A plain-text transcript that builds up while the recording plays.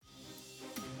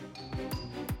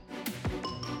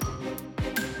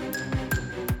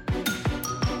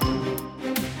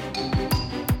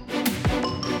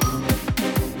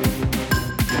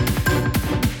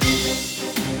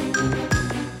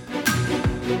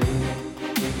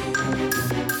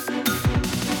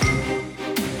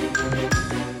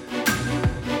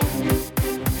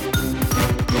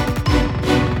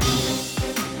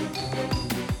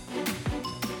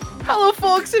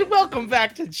folks, and welcome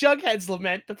back to Jughead's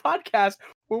Lament, the podcast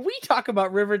where we talk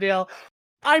about Riverdale.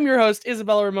 I'm your host,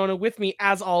 Isabella Ramona. With me,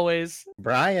 as always,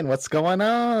 Brian, what's going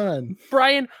on?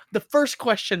 Brian, the first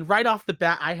question right off the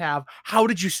bat I have, how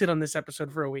did you sit on this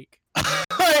episode for a week?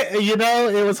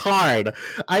 It was hard.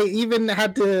 I even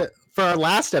had to, for our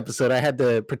last episode, I had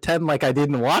to pretend like I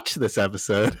didn't watch this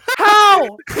episode.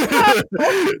 How?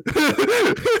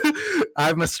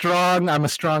 I'm a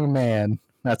strong man.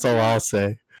 That's all I'll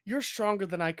say. You're stronger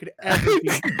than I could ever be.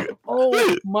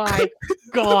 Oh my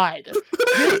God.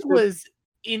 This was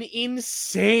an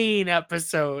insane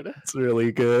episode. It's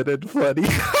really good and funny.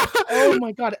 Oh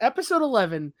my God. Episode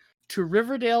 11, To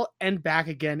Riverdale and Back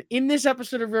Again. In this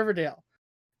episode of Riverdale,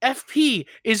 FP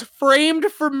is framed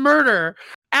for murder.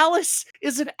 Alice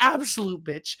is an absolute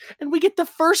bitch. And we get the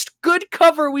first good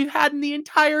cover we've had in the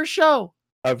entire show.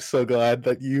 I'm so glad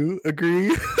that you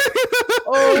agree.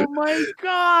 Oh my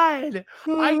God.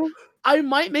 I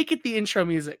might make it the intro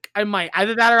music. I might.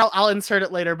 Either that or I'll insert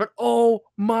it later. But oh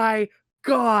my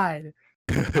God.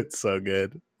 It's so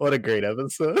good. What a great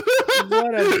episode.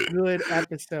 What a good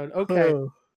episode. Okay.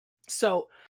 So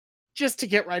just to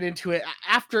get right into it,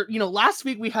 after, last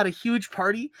week we had a huge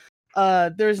party.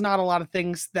 There's not a lot of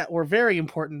things that were very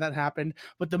important that happened,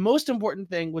 but the most important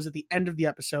thing was at the end of the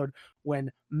episode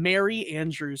when Mary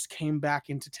Andrews came back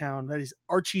into town. That is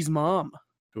Archie's mom.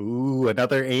 Ooh,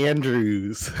 another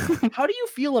Andrews. How do you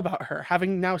feel about her,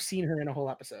 having now seen her in a whole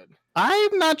episode?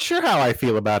 I'm not sure how I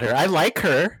feel about her. I like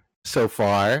her so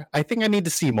far. I think I need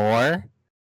to see more.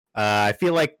 I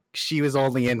feel like she was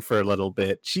only in for a little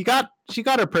bit. She got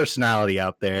her personality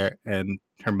out there and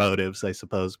her motives, I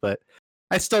suppose, but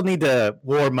I still need to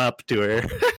warm up to her.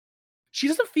 She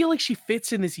doesn't feel like she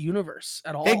fits in this universe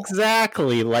at all.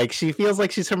 Exactly. Like, she feels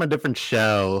like she's from a different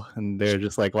show, and they're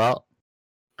just like, well,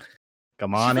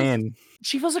 come on in.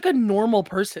 She feels like a normal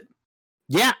person.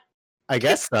 Yeah, I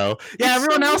guess so. Yeah,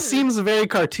 everyone else seems very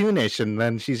cartoonish, and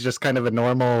then she's just kind of a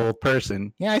normal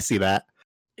person. Yeah, I see that.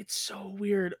 It's so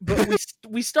weird. But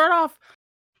we start off,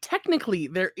 technically,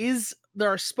 there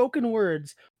are spoken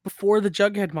words before the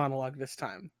Jughead monologue this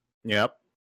time. Yep.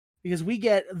 Because we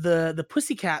get the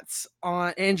Pussycats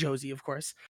and Josie, of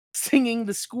course, singing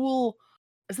the school.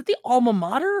 Is it the alma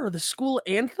mater or the school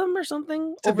anthem or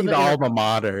something? Over the alma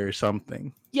mater or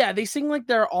something. Yeah, they sing like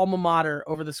their alma mater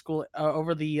over the school,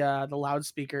 over the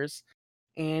loudspeakers,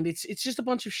 and it's just a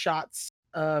bunch of shots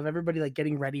of everybody like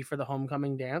getting ready for the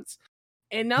homecoming dance.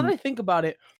 And now that I think about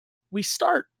it, we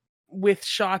start with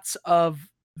shots of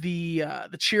the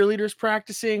cheerleaders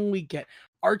practicing. We get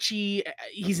Archie,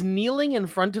 he's kneeling in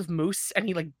front of Moose and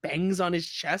he like bangs on his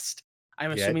chest. I'm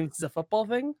assuming this is a football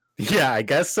thing. Yeah, I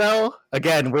guess so.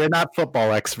 Again, we're not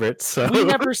football experts, so we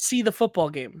never see the football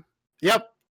game. Yep.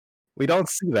 We don't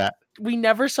see that. We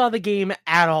never saw the game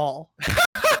at all.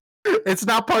 It's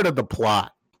not part of the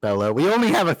plot, Bella. We only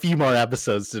have a few more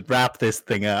episodes to wrap this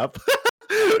thing up.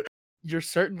 You're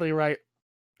certainly right.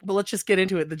 But let's just get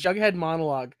into it. The Jughead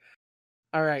monologue.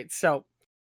 All right, so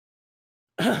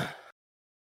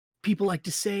people like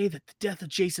to say that the death of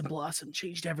Jason Blossom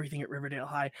changed everything at Riverdale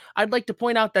High. I'd like to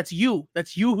point out that's you.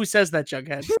 That's you who says that,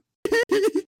 Jughead.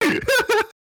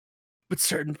 But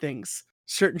certain things,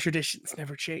 certain traditions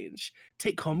never change.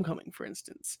 Take homecoming, for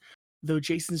instance. Though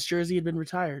Jason's jersey had been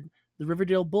retired, the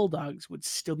Riverdale Bulldogs would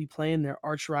still be playing their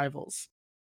arch rivals.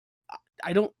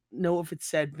 I don't know if it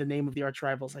said the name of the arch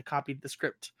rivals. I copied the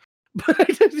script.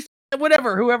 But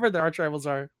whatever, whoever the arch rivals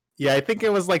are. Yeah, I think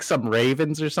it was like some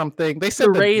Ravens or something. They said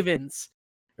the Ravens.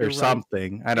 Or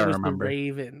something. I don't remember.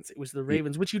 It was the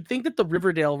Ravens, which you'd think that the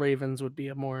Riverdale Ravens would be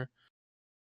a more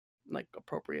like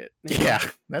appropriate name. Yeah,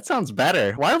 that sounds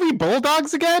better. Why are we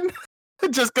Bulldogs again?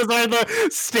 Just because they're the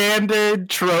standard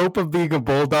trope of being a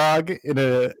bulldog in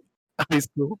a high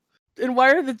school. And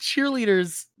why are the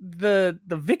cheerleaders the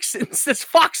vixens? That's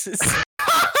foxes.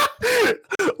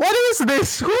 What is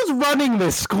this? Who's running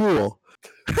this school?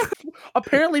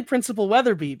 Apparently Principal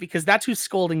Weatherby, because that's who's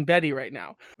scolding Betty right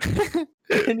now.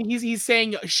 And he's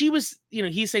saying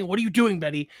he's saying, what are you doing,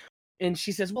 Betty? And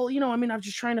she says, well, I'm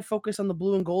just trying to focus on the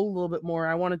blue and gold a little bit more.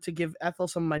 I wanted to give Ethel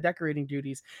some of my decorating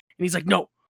duties. And he's like, no,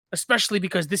 especially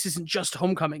because this isn't just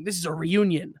homecoming. This is a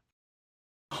reunion.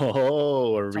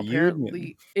 Oh, a reunion.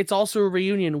 Apparently, it's also a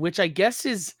reunion, which I guess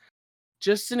is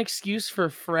just an excuse for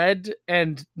Fred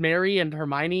and Mary and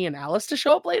Hermione and Alice to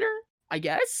show up later, I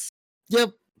guess.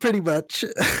 Yep, pretty much.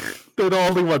 They're the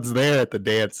only ones there at the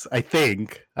dance, I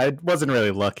think. I wasn't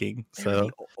really looking, so. They're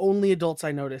the only adults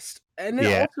I noticed. And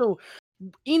then also,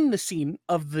 in the scene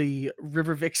of the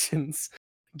River Vixens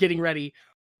getting ready,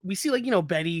 we see,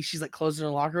 Betty, she's, closing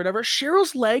her locker or whatever.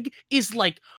 Cheryl's leg is,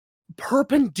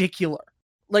 perpendicular.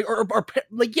 like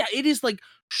like yeah, it is like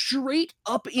straight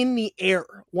up in the air,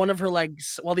 one of her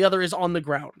legs while the other is on the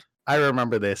ground. I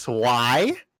remember this.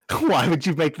 Why? Why would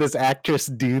you make this actress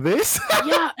do this?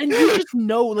 Yeah, and you just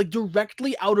know, like,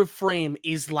 directly out of frame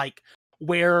is like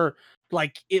where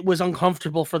like it was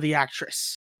uncomfortable for the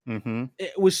actress. Mm-hmm.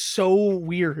 It was so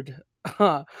weird.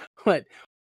 But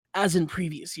as in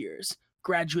previous years,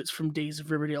 graduates from days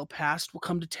of Riverdale past will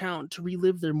come to town to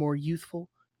relive their more youthful,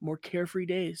 more carefree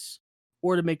days,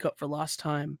 or to make up for lost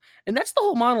time. And that's the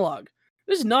whole monologue.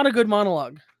 This is not a good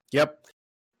monologue. Yep.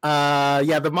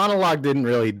 Yeah, the monologue didn't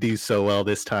really do so well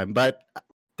this time, but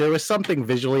there was something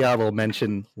visually I will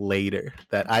mention later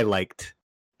that I liked.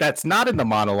 That's not in the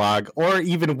monologue, or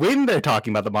even when they're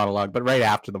talking about the monologue, but right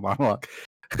after the monologue.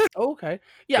 Okay.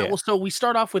 Yeah, Yeah. well, so we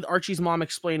start off with Archie's mom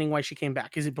explaining why she came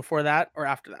back. Is it before that or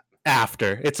after that?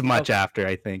 After. It's much Okay. after,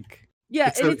 I think. Yeah,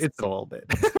 It's and a little bit.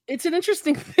 it's an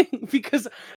interesting thing because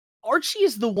Archie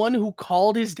is the one who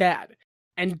called his dad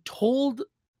and told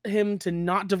him to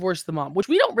not divorce the mom, which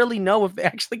we don't really know if they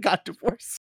actually got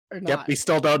divorced or not. Yep, we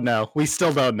still don't know.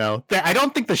 I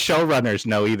don't think the showrunners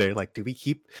know either. Like, do we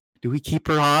keep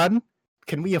her on?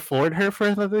 Can we afford her for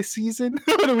another season?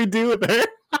 What do we do with her?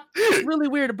 It's really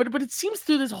weird, but it seems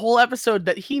through this whole episode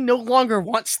that he no longer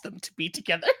wants them to be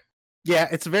together. Yeah,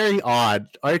 it's very odd.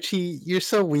 Archie, you're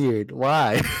so weird.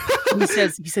 Why? He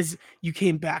says you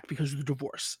came back because of the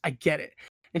divorce. I get it.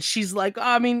 And she's like,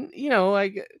 I mean,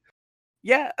 like,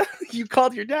 yeah, you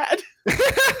called your dad.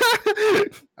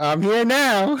 I'm here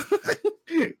now.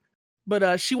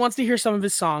 But she wants to hear some of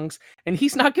his songs, and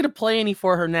he's not going to play any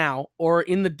for her now or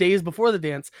in the days before the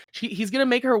dance. He's going to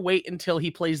make her wait until he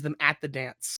plays them at the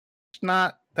dance.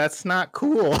 That's not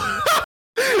cool.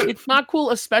 It's not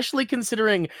cool, especially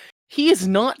considering he is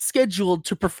not scheduled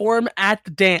to perform at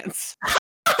the dance.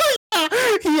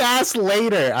 He asked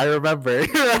later, I remember.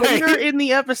 Later in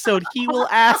the episode, he will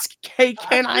ask, hey,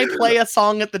 can I play a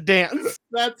song at the dance?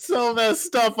 That's so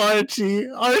messed up, Archie.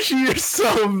 Archie, you're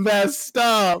so messed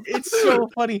up. It's so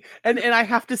funny. And I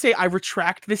have to say, I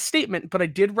retract this statement, but I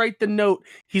did write the note,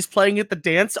 he's playing at the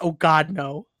dance? Oh, God,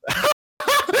 no.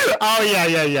 Oh,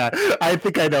 yeah. I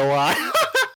think I know why.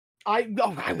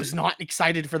 I was not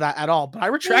excited for that at all, but I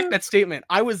retract that statement.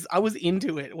 I was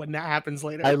into it when that happens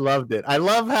later. I loved it. I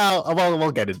love how, well,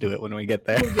 we'll get into it when we get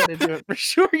there. We'll get into it for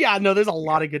sure. Yeah, no, there's a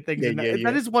lot of good things in that. Yeah.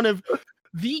 That is one of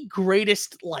the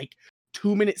greatest, like,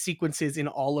 2-minute sequences in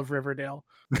all of Riverdale,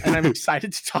 and I'm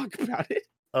excited to talk about it.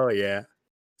 Oh, yeah.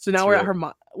 So now we're at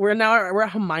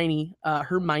Hermione,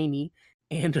 Hermione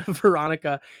and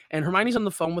Veronica, and Hermione's on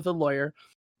the phone with a lawyer.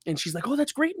 And she's like, oh,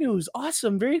 that's great news.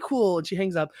 Awesome. Very cool. And she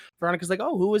hangs up. Veronica's like,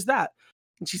 oh, who was that?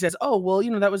 And she says, oh, well,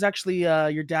 that was actually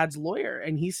your dad's lawyer.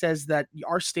 And he says that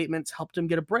our statements helped him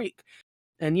get a break.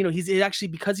 And, he's actually,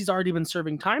 because he's already been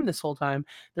serving time this whole time,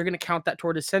 they're going to count that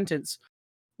toward his sentence,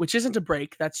 which isn't a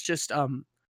break. That's just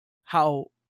how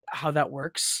that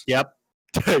works. Yep.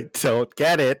 Don't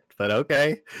get it, but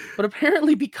okay. But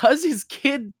apparently because his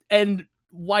kid and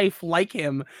wife like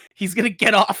him, he's going to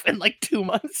get off in like 2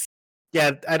 months.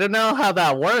 Yeah, I don't know how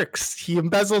that works. He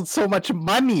embezzled so much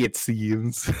money, it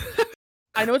seems.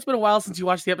 I know it's been a while since you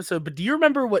watched the episode, but do you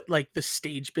remember what, like, the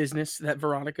stage business that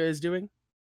Veronica is doing?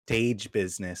 Stage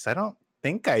business? I don't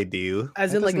think I do.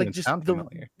 As that in, like just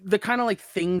familiar. the kind of, like,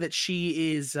 thing that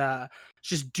she is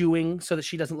just doing so that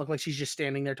she doesn't look like she's just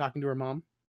standing there talking to her mom?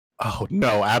 Oh,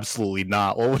 no, absolutely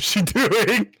not. What was she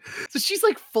doing? So she's,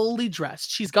 like, fully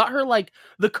dressed. She's got her, like,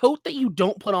 the coat that you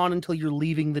don't put on until you're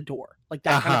leaving the door. Like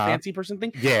that kind of fancy person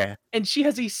thing. Yeah. And she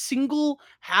has a single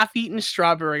half-eaten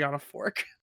strawberry on a fork.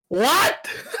 What?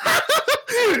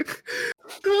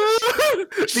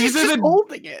 She's just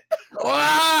holding it.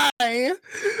 Why?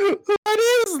 What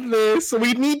is this?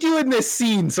 We need you in this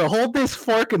scene. So hold this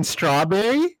fork and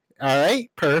strawberry. All right.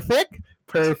 Perfect.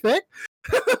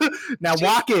 Now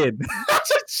walk in.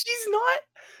 She's not.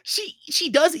 She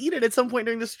does eat it at some point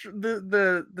during the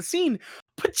scene,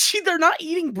 but they're not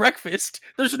eating breakfast.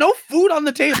 There's no food on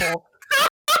the table.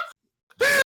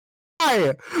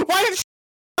 Why did she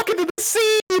walk into the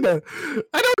scene?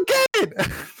 I don't get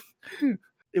it.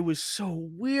 It was so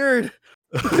weird.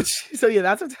 So yeah,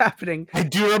 that's what's happening. I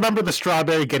do remember the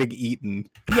strawberry getting eaten.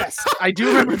 Yes, I do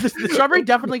remember the strawberry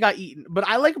definitely got eaten. But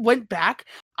I went back.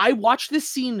 I watched this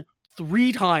scene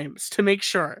 3 times to make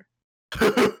sure.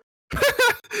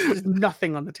 There's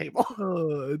nothing on the table.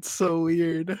 Oh, it's so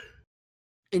weird.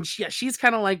 And she's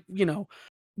kind of like,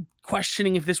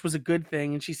 questioning if this was a good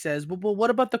thing. And she says, well, what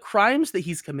about the crimes that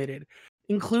he's committed,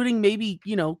 including maybe,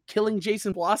 killing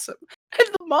Jason Blossom? And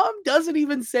the mom doesn't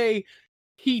even say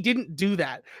He didn't do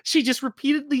that. She just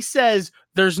repeatedly says,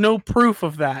 there's no proof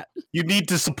of that. You need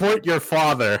to support your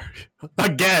father.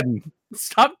 Again.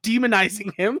 Stop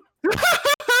demonizing him.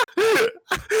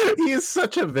 He is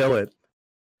such a villain.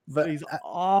 But He's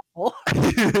awful.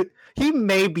 he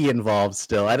may be involved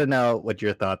still. I don't know what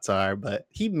your thoughts are, but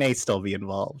he may still be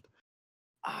involved.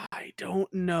 I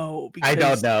don't know. I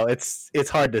don't know. It's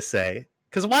hard to say.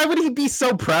 Because why would he be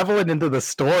so prevalent into the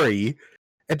story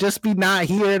and just be not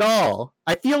here at all?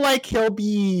 I feel like he'll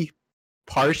be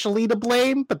partially to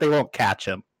blame, but they won't catch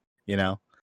him, you know?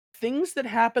 Things that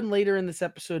happen later in this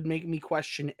episode make me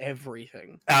question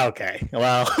everything. Okay,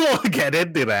 well, we'll get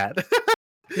into that.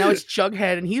 Now it's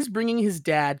Jughead, and he's bringing his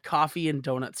dad coffee and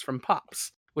donuts from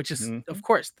Pops, which is, of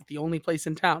course, the only place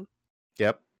in town.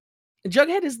 Yep. And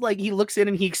Jughead is like, he looks in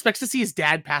and he expects to see his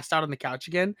dad passed out on the couch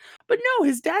again. But no,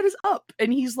 his dad is up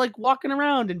and he's like walking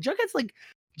around, and Jughead's like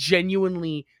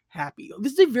genuinely happy.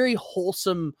 This is a very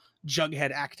wholesome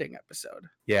Jughead acting episode.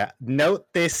 Yeah. Note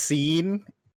this scene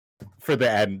for the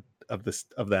end of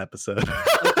the episode.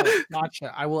 Okay,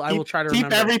 gotcha. I will try to keep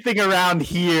remember. Everything around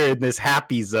here in this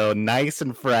happy zone nice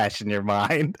and fresh in your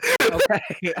mind.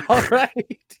 Okay. All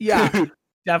right. Yeah,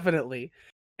 definitely.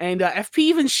 And FP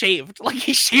even shaved. Like,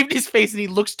 he shaved his face and he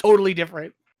looks totally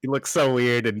different. He looks so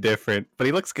weird and different, but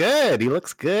he looks good. He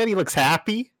looks good. He looks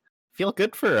happy. Feel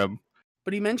good for him.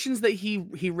 But he mentions that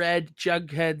he read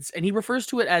Jughead's, and he refers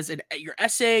to it as your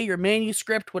essay, your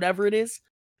manuscript, whatever it is.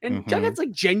 And Jughead's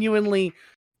like genuinely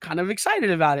kind of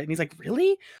excited about it. And he's like,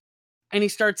 really? And he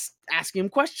starts asking him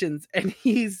questions. And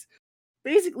he's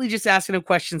basically just asking him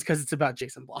questions because it's about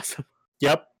Jason Blossom.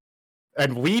 Yep.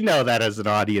 And we know that as an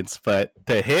audience, but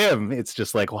to him, it's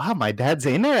just like, wow, my dad's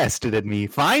interested in me,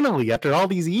 finally, after all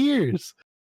these years.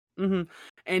 And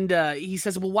he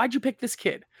says, well, why'd you pick this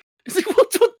kid? It's like, well,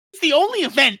 it's the only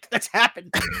event that's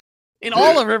happened in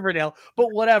all of Riverdale,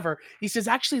 but whatever. He says,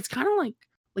 actually, it's kind of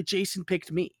like Jason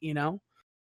picked me, you know?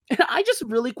 And I just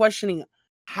really questioning,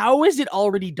 how is it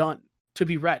already done to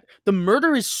be read? The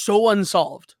murder is so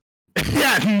unsolved.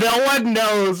 Yeah, no one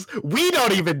knows. We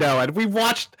don't even know it. We've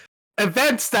watched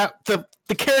events that the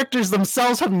characters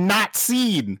themselves have not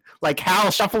seen, like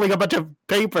Hal shuffling a bunch of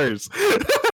papers,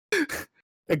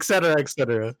 etc.,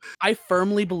 etc. I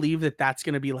firmly believe that that's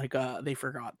going to be like a they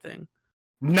forgot thing.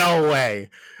 No way.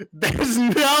 There's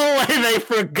no way they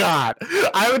forgot.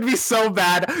 I would be so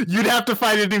bad. You'd have to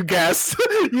find a new guest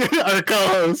or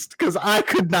co-host, because I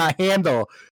could not handle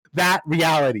that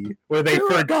reality where they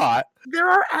forgot. There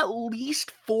are at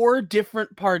least 4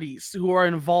 different parties who are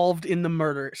involved in the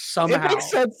murder somehow. It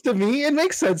makes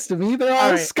sense to me. They're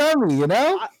all scummy, you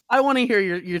know? I want to hear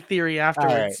your theory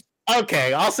afterwards. Right.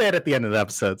 Okay, I'll say it at the end of the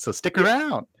episode, so stick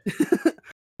around.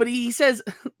 But he says,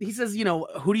 you know,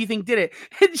 who do you think did it?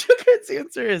 And Jughead's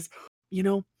answer is, you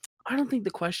know, I don't think the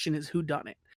question is who done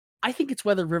it. I think it's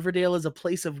whether Riverdale is a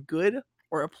place of good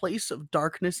or a place of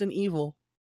darkness and evil.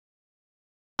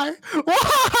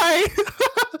 Why?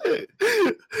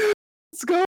 Let's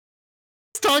go.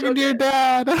 He's talking to your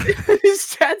dad.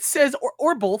 His dad says,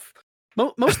 or both.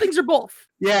 Most things are both.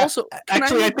 Yeah. Also,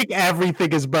 actually, I think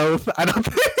everything is both. I don't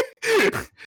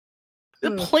think.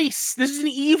 The place. This is an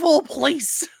evil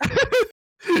place.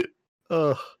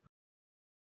 Ugh.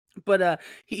 But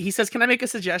he says, "Can I make a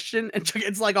suggestion?" And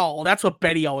it's like, "Oh, that's what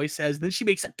Betty always says." And then she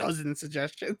makes a dozen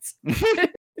suggestions.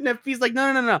 And if he's like,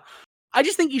 "No. I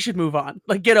just think you should move on.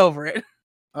 Like, get over it."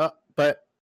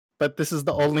 But this is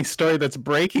the only story that's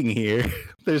breaking here.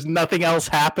 There's nothing else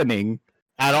happening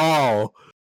at all.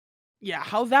 Yeah,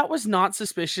 how that was not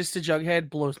suspicious to Jughead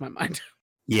blows my mind.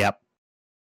 Yep.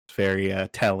 It's very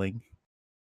telling.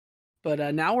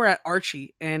 But now we're at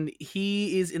Archie, and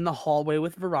he is in the hallway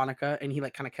with Veronica, and he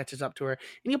like kind of catches up to her,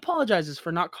 and he apologizes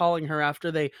for not calling her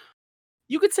after they,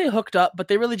 you could say hooked up, but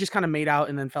they really just kind of made out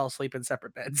and then fell asleep in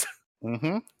separate beds.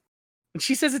 Mm-hmm. And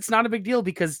she says it's not a big deal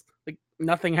because like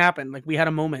nothing happened. Like, we had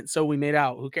a moment, so we made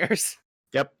out. Who cares?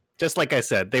 Yep. Just like I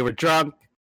said, they were drunk.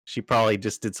 She probably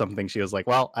just did something. She was like,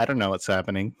 well, I don't know what's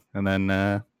happening. And then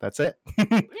that's it.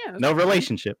 Yeah, no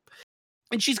relationship.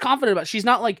 And she's confident about it. She's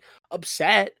not like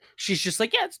upset. She's just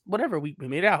like, yeah, it's whatever. We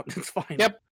made out. It's fine.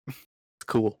 Yep. It's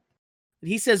cool. And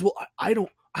he says, well, I don't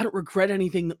regret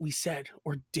anything that we said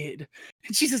or did.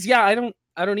 And she says, yeah, I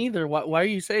don't either. Why are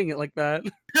you saying it like that?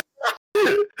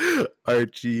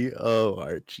 Archie. Oh,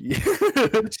 Archie.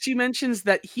 She mentions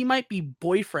that he might be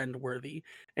boyfriend worthy.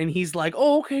 And he's like,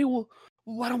 oh, okay, well,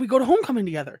 why don't we go to homecoming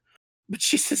together? But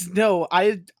she says, no,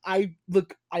 I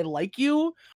look, I like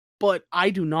you, but I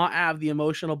do not have the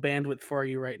emotional bandwidth for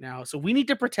you right now. So we need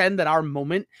to pretend that our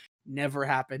moment never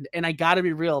happened. And I gotta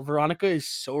be real, Veronica is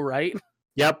so right.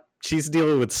 Yep. she's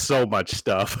dealing with so much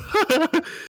stuff.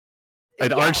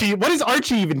 And Yeah. Archie, what is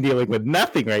Archie even dealing with?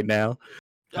 Nothing right now.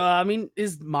 I mean,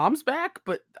 his mom's back,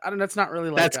 but I don't. That's not really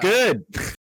like. That's good.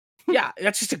 Yeah,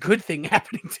 that's just a good thing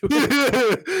happening to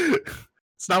him.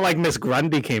 It's not like Miss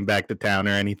Grundy came back to town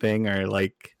or anything, or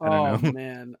like I don't know.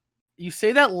 Man, you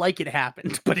say that like it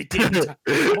happened, but it didn't.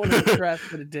 I want to stress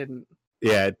that it didn't.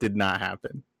 Yeah, it did not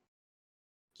happen.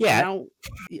 Yeah. Now,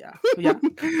 yeah.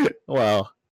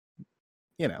 Well,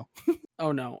 you know.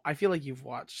 Oh no, I feel like you've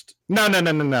watched. No.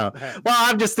 Well,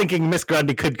 I'm just thinking Miss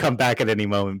Grundy could come back at any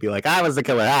moment and be like, I was the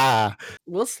killer. Ah.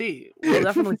 We'll see. We'll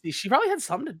definitely see. She probably had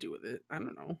something to do with it. I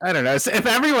don't know. If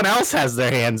everyone else has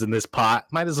their hands in this pot,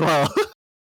 might as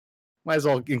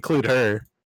well include her.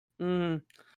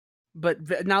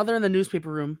 But now they're in the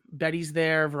newspaper room. Betty's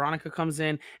there. Veronica comes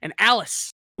in, and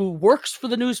Alice, who works for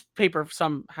the newspaper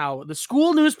somehow, the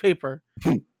school newspaper,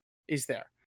 is there.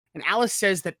 And Alice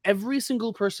says that every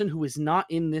single person who is not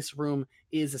in this room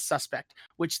is a suspect,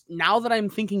 which now that I'm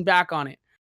thinking back on it,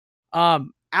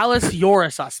 Alice, you're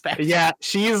a suspect. Yeah,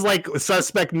 she is like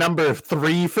suspect number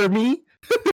 3 for me.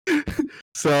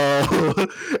 So,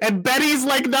 and Betty's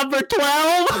like number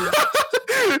 12.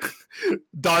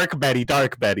 Dark Betty,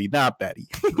 not Betty.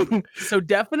 So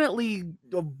definitely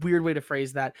a weird way to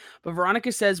phrase that. But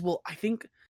Veronica says, well, I think,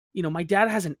 my dad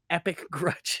has an epic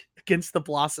grudge against the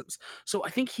Blossoms. So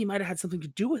I think he might have had something to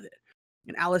do with it.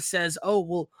 And Alice says, oh,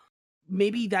 well,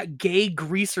 maybe that gay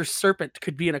greaser serpent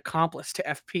could be an accomplice to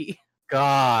FP.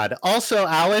 God. Also,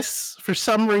 Alice, for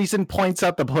some reason, points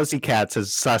out the Pussycats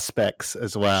as suspects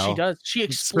as well. She does. She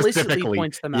explicitly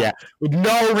points them out. Yeah, with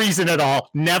no reason at all.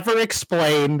 Never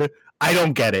explained. I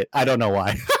don't get it. I don't know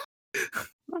why.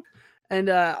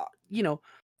 And,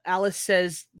 Alice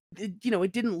says, it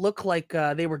didn't look like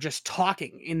they were just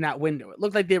talking in that window. It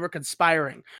looked like they were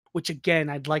conspiring, which, again,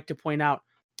 I'd like to point out,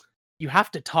 you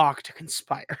have to talk to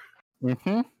conspire.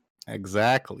 Mm-hmm.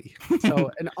 Exactly.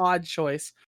 So, an odd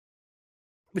choice.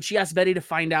 But she asked Betty to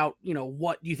find out,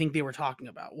 what do you think they were talking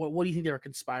about? What do you think they were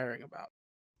conspiring about?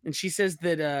 And she says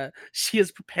that she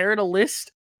has prepared a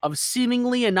list of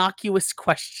seemingly innocuous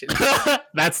questions.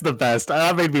 That's the best.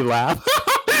 That made me laugh.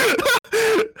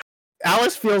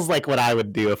 Alice feels like what I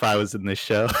would do if I was in this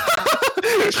show.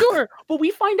 Sure, but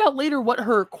we find out later what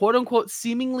her quote-unquote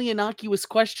seemingly innocuous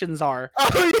questions are.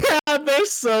 Oh yeah, they're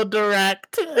so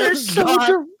direct. They're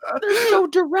so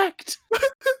direct.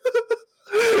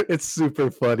 It's super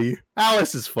funny.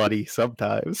 Alice is funny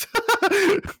sometimes.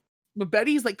 But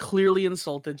Betty's like clearly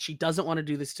insulted. She doesn't want to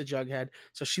do this to Jughead,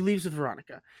 so she leaves with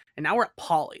Veronica. And now we're at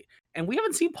Polly. And we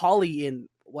haven't seen Polly in,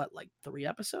 3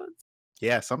 episodes?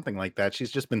 Yeah, something like that.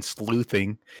 She's just been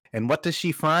sleuthing. And what does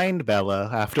she find, Bella,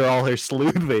 after all her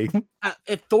sleuthing?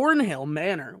 At Thornhill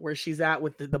Manor, where she's at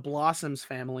with the Blossoms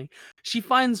family, she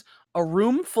finds a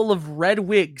room full of red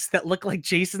wigs that look like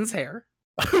Jason's hair.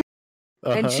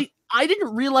 And I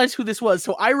didn't realize who this was,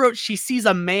 so I wrote she sees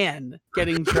a man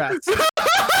getting dressed.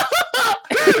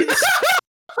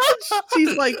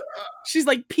 she's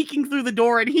like peeking through the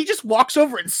door, and he just walks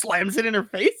over and slams it in her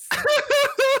face.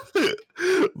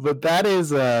 But that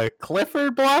is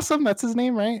Clifford Blossom. That's his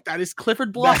name, right? That is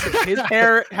Clifford Blossom. His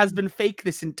hair has been fake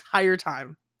this entire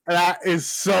time. That is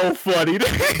so funny.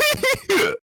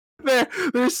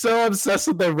 They're so obsessed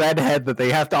with their redhead that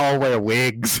they have to all wear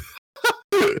wigs.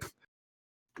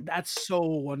 That's so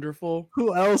wonderful.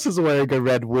 Who else is wearing a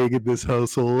red wig in this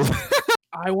household?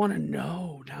 I want to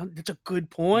know. Now, that's a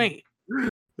good point.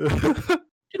 Dude,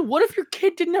 what if your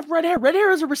kid didn't have red hair? Red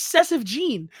hair is a recessive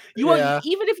gene. Even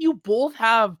if you both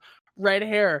have red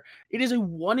hair, it is a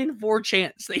 1 in 4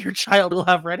 chance that your child will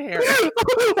have red hair.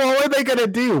 What are they gonna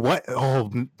do? What?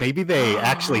 Oh, maybe they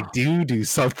actually do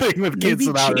something with kids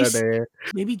without red hair.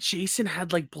 Maybe Jason had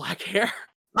black hair.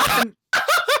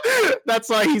 That's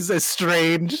why he's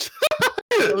estranged.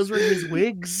 Those were his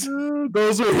wigs.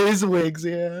 Those were his wigs,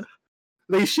 yeah.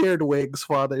 They shared wigs,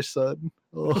 father, son.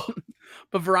 Oh.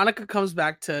 But Veronica comes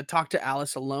back to talk to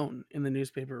Alice alone in the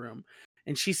newspaper room.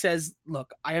 And she says,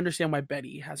 look, I understand why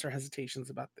Betty has her hesitations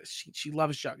about this. She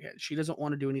loves Jughead. She doesn't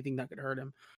want to do anything that could hurt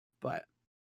him. But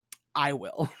I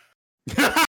will.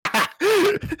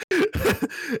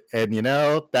 And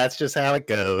that's just how it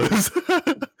goes.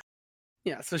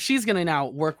 Yeah, so she's going to now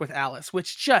work with Alice,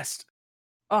 which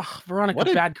Veronica,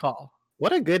 bad call.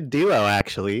 What a good duo,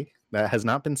 actually, that has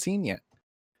not been seen yet.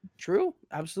 True,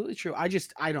 absolutely true. I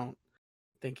don't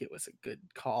think it was a good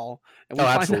call. And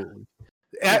absolutely.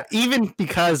 Even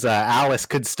because Alice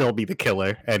could still be the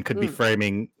killer and could be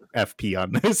framing FP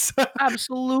on this.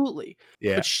 Absolutely.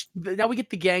 Yeah. But now we get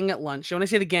the gang at lunch. And when I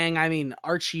say the gang, I mean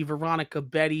Archie, Veronica,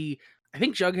 Betty. I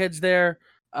think Jughead's there.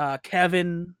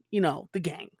 Kevin, the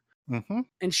gang. Mm-hmm.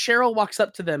 And Cheryl walks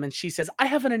up to them and she says, I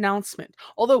have an announcement.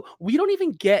 Although we don't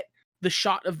even get the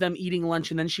shot of them eating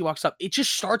lunch and then she walks up. It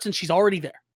just starts and she's already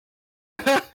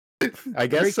there. I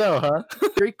guess so, huh?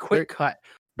 Very quick cut.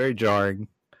 Very jarring.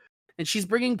 And she's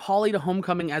bringing Polly to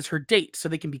homecoming as her date so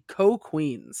they can be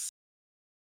co-queens.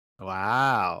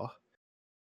 Wow.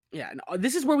 Yeah, and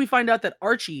this is where we find out that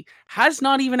Archie has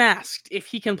not even asked if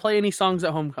he can play any songs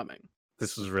at homecoming.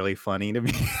 This was really funny to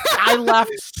me. I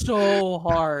laughed so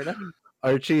hard.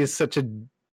 Archie is such a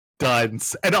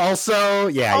dunce. And also,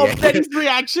 Betty's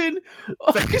reaction.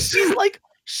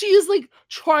 She is like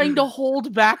trying to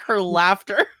hold back her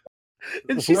laughter.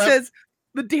 And she says,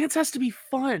 the dance has to be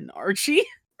fun, Archie.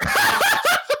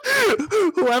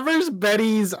 Whoever's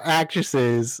Betty's actress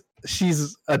is,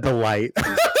 she's a delight.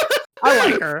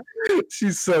 I like her.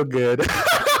 She's so good.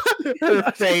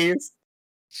 Her face.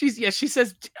 She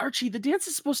says, Archie, the dance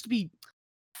is supposed to be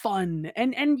fun.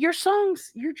 And your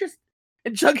songs,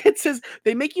 and Jughead says,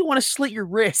 they make you want to slit your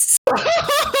wrists.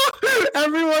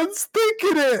 Everyone's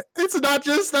thinking it. It's not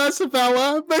just us,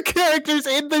 Bella. The characters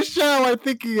in the show are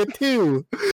thinking it too.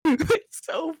 It's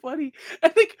so funny. I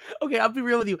think, okay, I'll be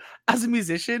real with you. As a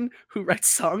musician who writes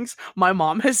songs, my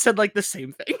mom has said like the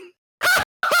same thing.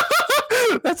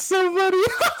 That's so funny.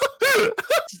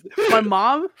 My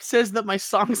mom says that my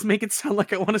songs make it sound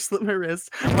like I want to slit my wrists.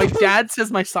 My dad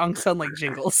says my songs sound like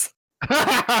jingles.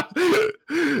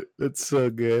 That's so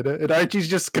good. And Archie's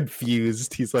just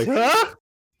confused. He's like, huh?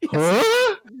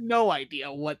 Huh? No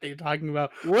idea what they're talking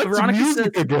about. What's Veronica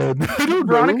music says, again?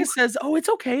 Veronica says, "Oh, it's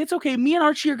okay. It's okay. Me and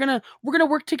Archie we're gonna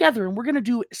work together and we're gonna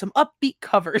do some upbeat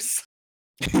covers."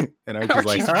 And Archie's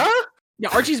like, huh? Yeah,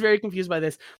 Archie's very confused by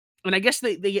this. And I guess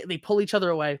they pull each other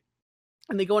away.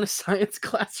 And they go in a science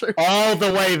classroom. All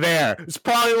the way there. It's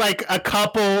probably like a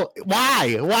couple.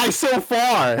 Why? Why so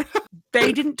far?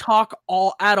 They didn't talk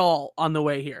at all on the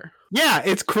way here. Yeah,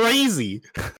 it's crazy.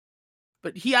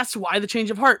 But he asks why the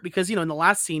change of heart, because, in the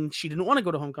last scene, she didn't want to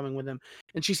go to homecoming with him.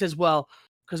 And she says, well,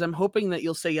 because I'm hoping that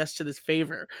you'll say yes to this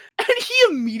favor. And he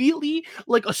immediately,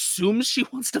 assumes she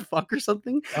wants to fuck or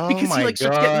something. Because he starts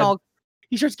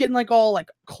getting all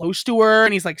close to her,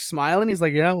 and he's smiling. He's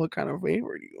like, yeah, what kind of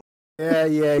favor do you want? Yeah,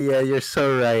 you're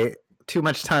so right. Too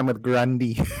much time with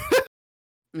Grundy.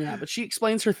 Yeah, but she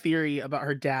explains her theory about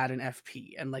her dad and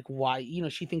FP and why,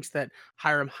 she thinks that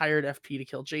Hiram hired FP to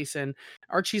kill Jason.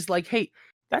 Archie's like, hey,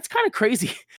 that's kind of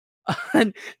crazy.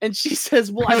 And she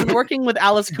says, well, I've been working with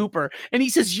Alice Cooper. And he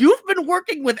says, you've been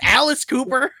working with Alice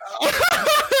Cooper?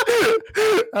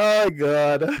 Oh my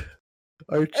God.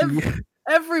 Archie.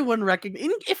 Everyone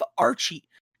recognizes, if Archie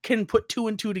can put two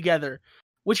and two together,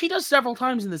 which he does several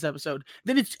times in this episode,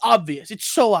 then it's obvious. It's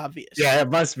so obvious. Yeah, it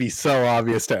must be so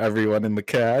obvious to everyone in the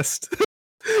cast.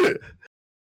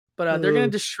 But they're going to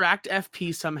distract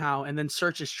FP somehow and then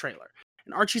search his trailer.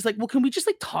 And Archie's like, well, can we just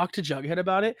talk to Jughead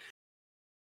about it?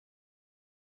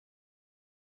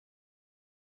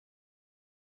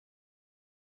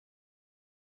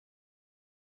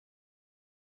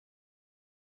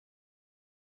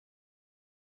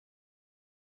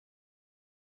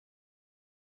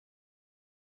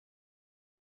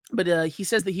 But he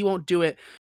says that he won't do it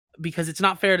because it's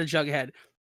not fair to Jughead.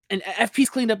 And FP's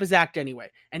cleaned up his act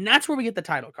anyway. And that's where we get the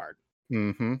title card.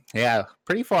 Mm-hmm. Yeah,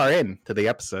 pretty far in to the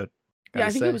episode. Yeah, I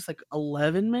think it was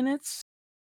 11 minutes.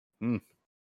 Mm.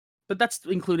 But that's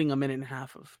including a minute and a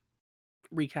half of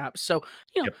recap. So,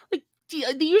 they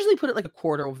usually put it a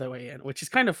quarter of the way in, which is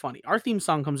kind of funny. Our theme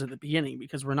song comes at the beginning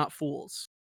because we're not fools.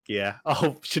 Yeah.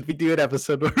 Oh, should we do an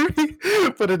episode where we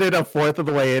put it in a fourth of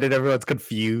the way in and everyone's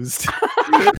confused?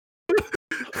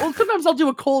 Well, sometimes I'll do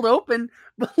a cold open,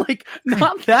 but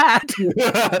not that.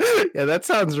 Yeah, that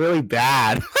sounds really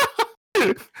bad.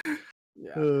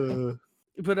 Yeah.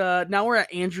 But now we're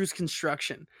at Andrew's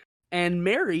construction, and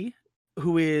Mary,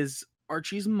 who is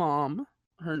Archie's mom,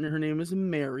 her name is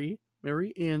Mary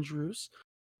Andrews.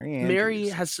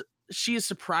 Mary she is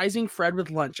surprising Fred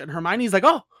with lunch, and Hermione's like,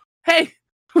 "Oh, hey,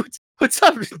 what's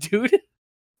up, dude?"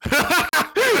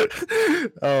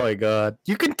 Oh my God.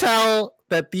 You can tell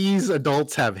that these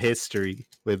adults have history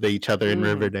with each other in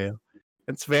Riverdale.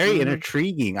 It's very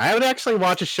intriguing. I would actually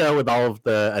watch a show with all of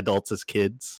the adults as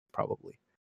kids, probably.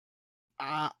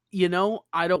 I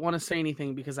don't want to say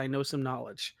anything because I know some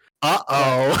knowledge.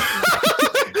 Uh-oh.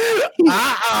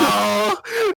 Uh-oh.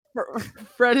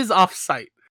 Fred is off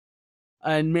site.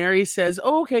 And Mary says,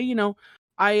 "Oh, okay,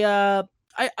 I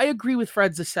agree with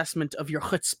Fred's assessment of your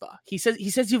chutzpah. He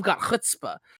says you've got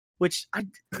chutzpah, which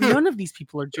none of these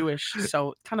people are Jewish,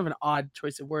 so kind of an odd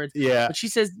choice of words. Yeah. But she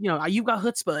says, you've got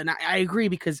chutzpah, and I agree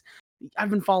because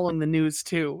I've been following the news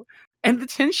too. And the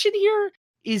tension here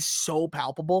is so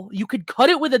palpable. You could cut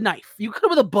it with a knife. You cut it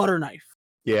with a butter knife.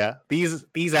 Yeah,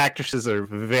 these actresses are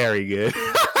very good.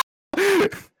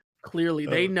 Clearly,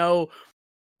 they know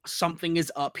something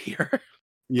is up here.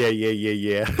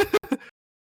 Yeah.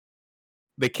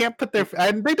 They can't put their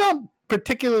and they don't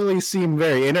particularly seem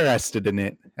very interested in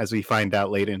it, as we find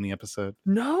out later in the episode.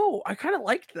 No, I kind of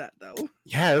liked that though.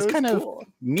 Yeah, it was kind of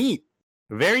neat.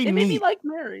 Very It neat. made me like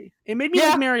Mary. It made me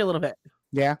like Mary a little bit.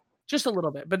 Yeah. Just a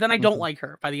little bit. But then I don't like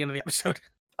her by the end of the episode.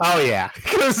 Oh, yeah.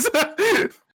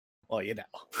 Well, you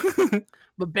know.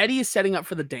 But Betty is setting up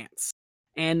for the dance.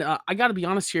 And I got to be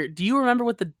honest here. Do you remember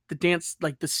what the dance,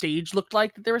 like the stage looked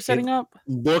like that they were setting up?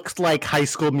 Looks like High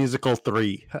School Musical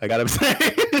 3, I got to say.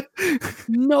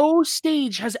 No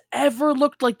stage has ever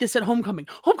looked like this at Homecoming.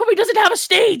 Homecoming doesn't have a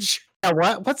stage.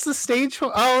 Yeah, what's the stage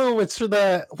for? Oh, it's for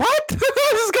the... What?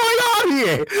 What is going on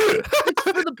here? It's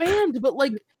for the band, but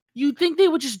like, you'd think they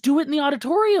would just do it in the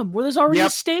auditorium where there's already a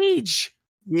stage.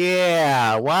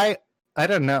 Yeah, why? I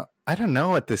don't know. I don't know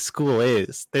what this school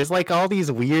is. There's like all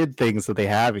these weird things that they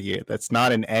have here that's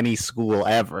not in any school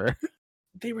ever.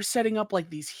 They were setting up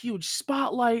like these huge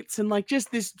spotlights and like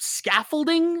just this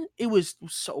scaffolding. It was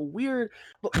so weird.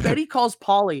 But Betty calls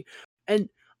Polly, and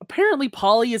apparently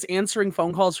Polly is answering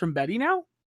phone calls from Betty now.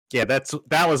 Yeah,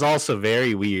 that was also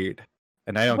very weird,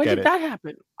 and I don't get it. When did that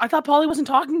happen? I thought Polly wasn't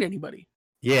talking to anybody.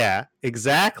 Yeah,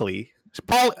 exactly.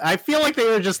 Paul, I feel like they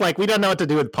were just like, we don't know what to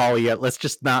do with Polly yet. Let's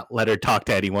just not let her talk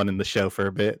to anyone in the show for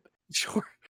a bit. Sure.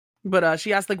 But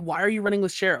she asked, like, why are you running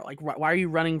with Cheryl? Like, why are you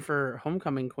running for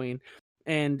Homecoming Queen?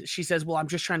 And she says, well, I'm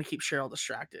just trying to keep Cheryl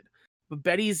distracted. But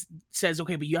Betty says,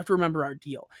 okay, but you have to remember our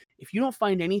deal. If you don't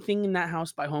find anything in that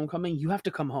house by Homecoming, you have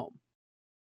to come home.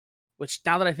 Which,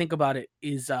 now that I think about it,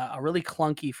 is a really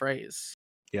clunky phrase.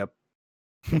 Yep.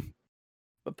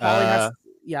 But Polly has...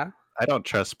 Yeah? I don't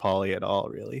trust Polly at all,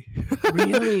 really.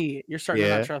 Really? You're starting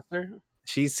to not trust her?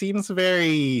 She seems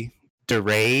very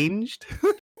deranged.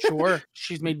 Sure.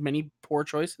 She's made many poor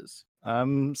choices.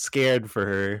 I'm scared for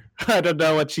her. I don't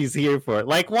know what she's here for.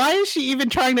 Like, why is she even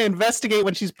trying to investigate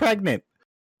when she's pregnant?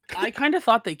 I kind of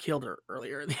thought they killed her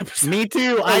earlier in the episode. Me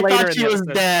too. I thought she was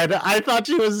dead.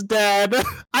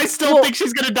 I still think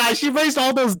she's gonna die. She raised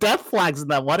all those death flags in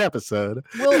that one episode.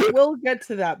 We'll get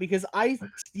to that because I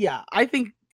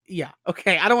think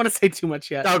okay. I don't want to say too much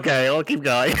yet. Okay, we'll keep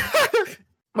going.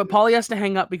 But Polly has to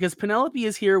hang up because Penelope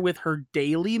is here with her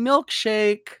daily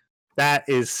milkshake. That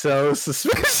is so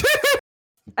suspicious.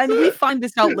 And we find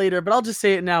this out later, but I'll just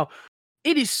say it now.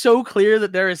 It is so clear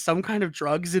that there is some kind of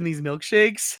drugs in these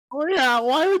milkshakes. Oh yeah,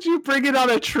 why would you bring it on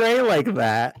a tray like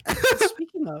that?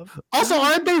 Speaking of, also,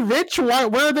 aren't they rich? Where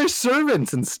are their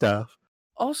servants and stuff?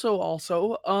 Also,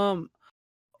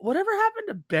 whatever happened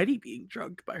to Betty being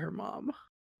drugged by her mom?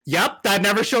 Yep, that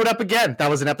never showed up again. That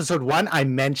was in episode 1. I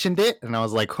mentioned it, and I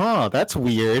was like, huh, that's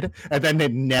weird. And then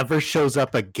it never shows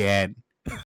up again.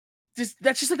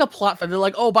 That's just like a plot thing. They're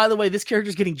like, oh, by the way, this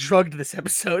character's getting drugged this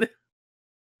episode.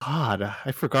 God,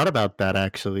 I forgot about that,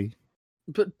 actually.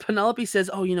 But Penelope says,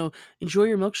 oh, enjoy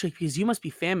your milkshake because you must be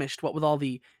famished, what with all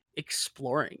the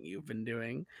exploring you've been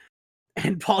doing.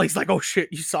 And Polly's like, oh, shit,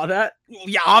 you saw that? Well,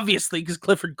 yeah, obviously, because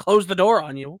Clifford closed the door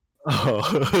on you.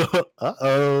 Oh,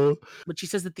 uh-oh. But she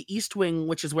says that the East Wing,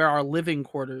 which is where our living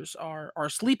quarters are, our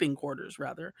sleeping quarters,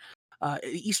 rather, the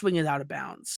East Wing is out of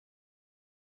bounds.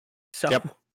 So, yep.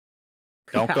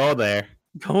 Don't go there.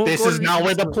 This is not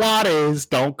where the plot is.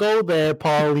 Don't go there,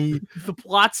 Polly. The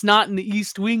plot's not in the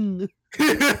East Wing.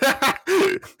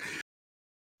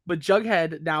 But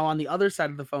Jughead, now on the other side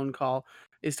of the phone call,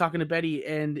 is talking to Betty,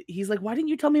 and he's like, why didn't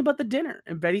you tell me about the dinner?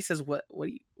 And Betty says, what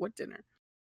dinner?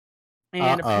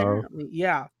 And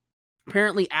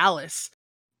apparently Alice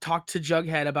talked to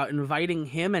Jughead about inviting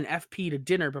him and FP to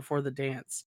dinner before the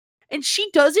dance. And she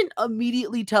doesn't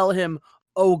immediately tell him,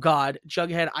 oh God,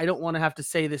 Jughead, I don't want to have to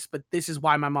say this, but this is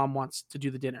why my mom wants to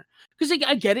do the dinner. Because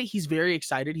I get it. He's very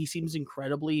excited. He seems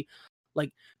incredibly,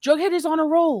 like, Jughead is on a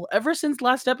roll. Ever since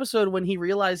last episode when he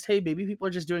realized, hey, baby people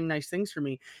are just doing nice things for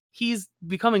me, he's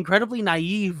become incredibly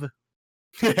naive.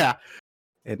 Yeah.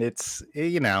 And it's,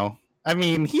 I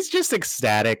mean, he's just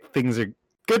ecstatic.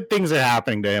 Good things are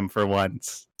happening to him for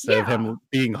once. Instead of him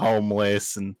being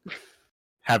homeless and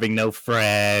having no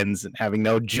friends and having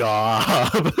no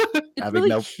job, having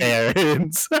no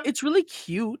parents. It's really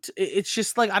cute. It's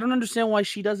just like, I don't understand why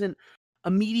she doesn't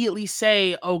immediately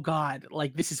say, oh God,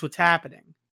 like this is what's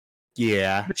happening.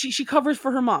 Yeah. But she covers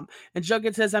for her mom. And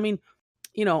Jughead says, I mean,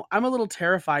 I'm a little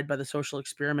terrified by the social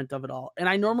experiment of it all. And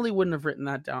I normally wouldn't have written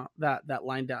that down, that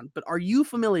line down. But are you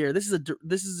familiar? This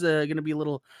is going to be a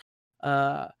little,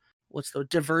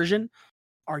 diversion.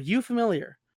 Are you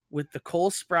familiar with the Cole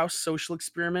Sprouse social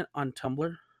experiment on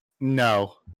Tumblr?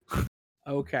 No.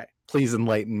 Okay. Please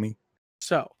enlighten me.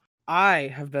 So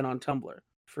I have been on Tumblr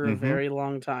for a Mm-hmm. very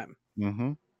long time.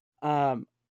 Mm-hmm.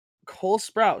 Cole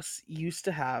Sprouse used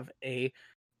to have a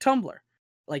Tumblr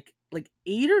like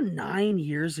 8 or 9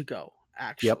 years ago,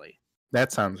 actually.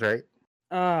 That sounds right.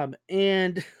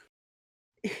 And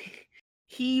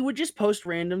he would just post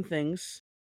random things,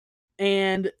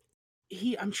 and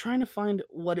I'm trying to find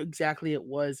what exactly it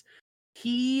was.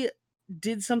 He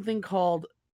did something called,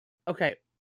 okay,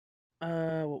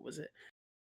 what was it?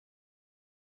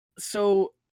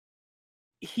 So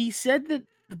he said that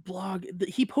the blog that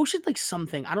he posted like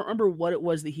something. I don't remember what it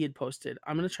was that he had posted.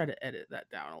 I'm gonna try to edit that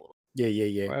down a little.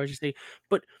 Yeah. Or I was just saying,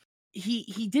 but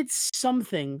he did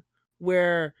something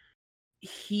where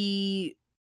he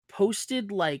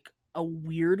posted like a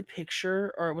weird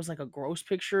picture, or it was like a gross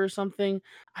picture or something.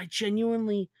 I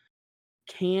genuinely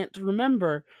can't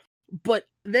remember. But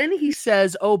then he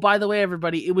says, "Oh, by the way,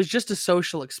 everybody, it was just a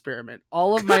social experiment.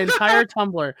 All of my entire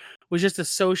Tumblr was just a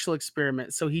social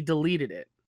experiment." So he deleted it.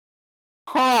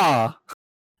 Huh.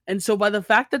 And so by the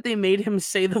fact that they made him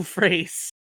say the phrase,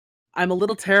 I'm a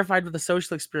little terrified with the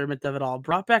social experiment of it all,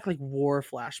 brought back like war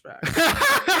flashbacks.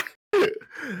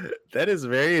 That is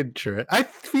very interesting. I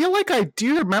feel like I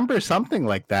do remember something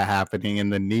like that happening in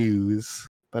the news,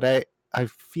 but I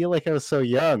feel like I was so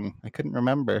young. I couldn't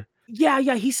remember. Yeah,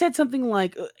 he said something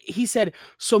like, he said,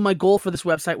 "So my goal for this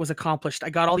website was accomplished. I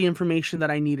got all the information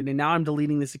that I needed, and now I'm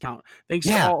deleting this account. Thanks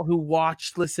to all who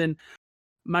watched, listen.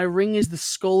 My ring is the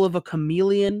skull of a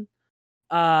chameleon."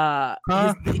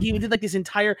 He did like this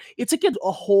entire, it's like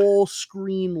a whole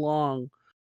screen long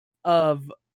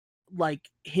of like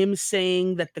him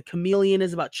saying that the chameleon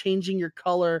is about changing your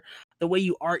color. The way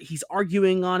he's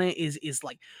arguing on it is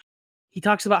like, he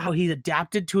talks about how he's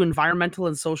adapted to environmental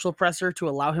and social pressure to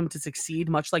allow him to succeed,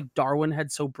 much like Darwin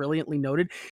had so brilliantly noted.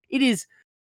 It is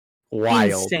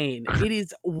wild. Insane. It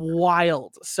is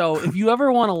wild. So if you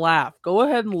ever want to laugh, go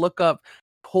ahead and look up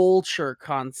culture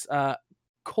concept.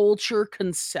 Culture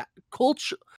concept.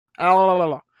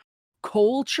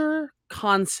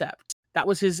 That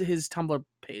was his Tumblr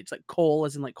page. Like Cole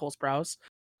as in like Cole Sprouse.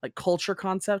 Like culture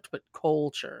concept, but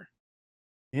culture.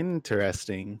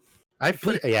 Interesting.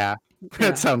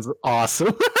 That sounds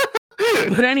awesome.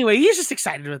 But anyway, he's just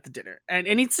excited about the dinner, and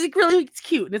it's like really, it's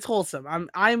cute and it's wholesome.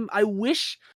 I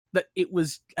wish that it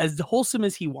was as wholesome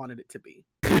as he wanted it to be.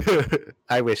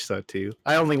 I wish so too.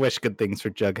 I only wish good things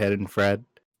for Jughead and Fred.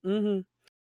 Mm-hmm.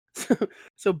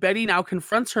 So Betty now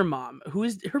confronts her mom,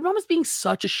 her mom is being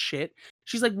such a shit.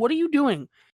 She's like, "What are you doing?"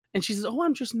 And she says, "Oh,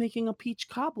 I'm just making a peach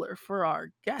cobbler for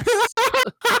our guests."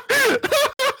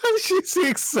 She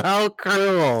seems so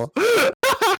cruel.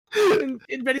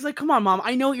 And Betty's like, "Come on, Mom,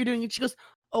 I know what you're doing." And she goes,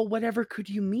 "Oh, whatever could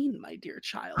you mean, my dear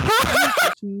child? I'm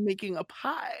just making a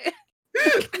pie."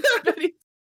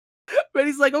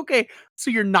 Betty's like, "Okay, so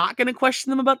you're not going to question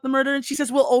them about the murder?" And she says,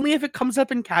 "Well, only if it comes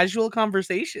up in casual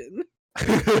conversation."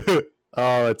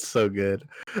 Oh, it's so good.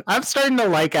 I'm starting to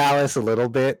like Alice a little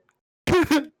bit.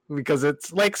 Because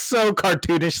it's like so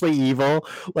cartoonishly evil,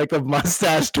 like the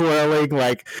mustache twirling,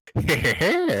 like,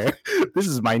 this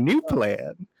is my new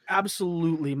plan.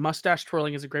 Absolutely. Mustache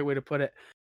twirling is a great way to put it.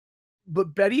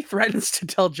 But Betty threatens to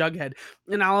tell Jughead,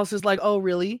 and Alice is like, "Oh,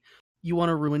 really? You want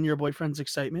to ruin your boyfriend's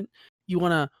excitement? You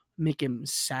want to make him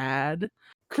sad?"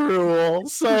 Cruel.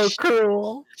 So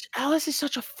cruel. Alice is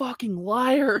such a fucking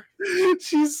liar.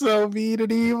 She's so mean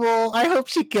and evil. I hope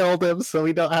she killed him so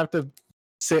we don't have to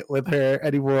sit with her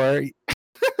anymore.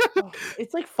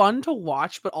 It's like fun to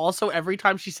watch, but also every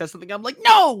time she says something, I'm like,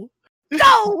 no,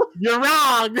 you're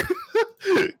wrong.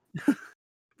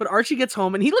 But Archie gets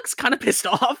home and he looks kind of pissed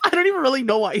off. I don't even really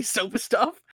know why he's so pissed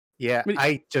off. Yeah,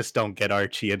 I just don't get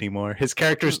Archie anymore. His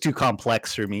character's too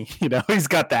complex for me. You know, he's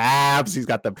got the abs, he's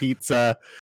got the pizza,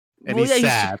 and he's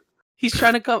sad. He's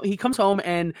trying to come. He comes home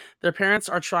and their parents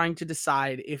are trying to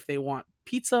decide if they want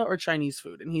pizza or Chinese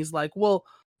food. And he's like, "Well,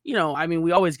 you know, I mean,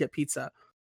 we always get pizza."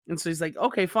 And so he's like,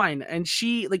 "Okay, fine." And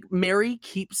she, like, Mary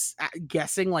keeps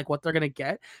guessing like what they're gonna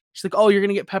get. She's like, "Oh, you're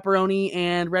gonna get pepperoni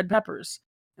and red peppers."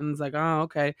 And it's like, "Oh,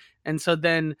 okay." And so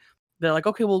then they're like,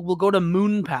 "Okay, we'll go to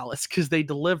Moon Palace because they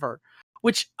deliver."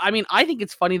 Which, I mean, I think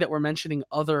it's funny that we're mentioning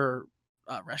other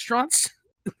restaurants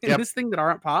in this thing that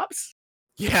aren't Pops.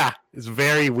 Yeah, it's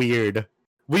very weird.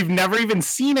 We've never even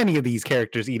seen any of these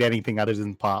characters eat anything other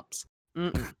than Pops.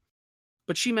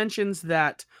 But she mentions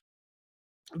that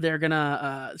they're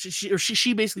gonna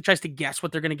she basically tries to guess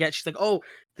what they're gonna get. She's like, "Oh,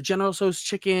 the General Tso's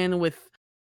chicken with,"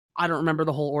 I don't remember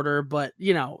the whole order, but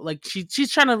you know, like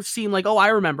she's trying to seem like, "Oh, I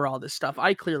remember all this stuff.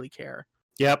 I clearly care."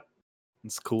 Yep,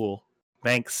 it's cool.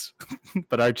 thanks.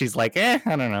 But Archie's like, I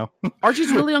don't know.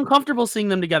 Archie's really uncomfortable seeing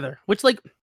them together. Which, like,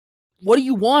 what do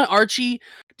you want, Archie?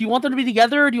 Do you want them to be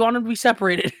together or do you want them to be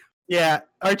separated? Yeah,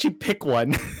 Archie, pick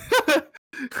one.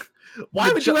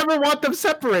 Why would you ever want them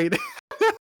separated?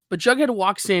 But Jughead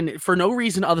walks in for no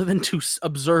reason other than to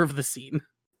observe the scene.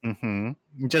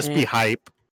 Just be hype.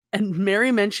 And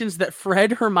Mary mentions that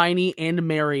Fred, Hermione, and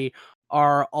Mary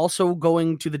are also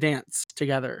going to the dance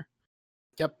together.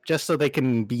 Yep, just so they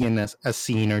can be in a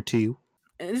scene or two.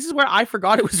 And this is where I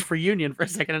forgot it was for Union for a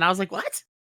second, and I was like, what?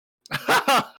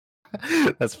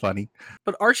 That's funny.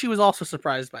 But Archie was also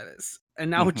surprised by this. And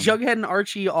now Jughead and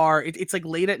Archie are, it's like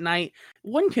late at night.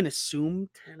 One can assume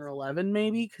 10 or 11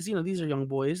 maybe, because, you know, these are young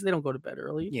boys. They don't go to bed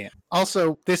early. Yeah.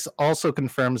 Also, this also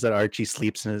confirms that Archie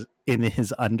sleeps in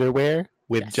his underwear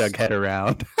with Jughead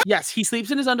around. Yes, he sleeps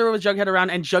in his underwear with Jughead around,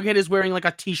 and Jughead is wearing like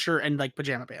a t-shirt and like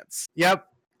pajama pants. Yep.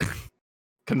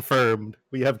 Confirmed.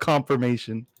 We have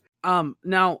confirmation.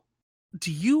 Now,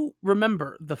 do you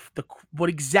remember the what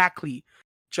exactly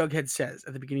Jughead says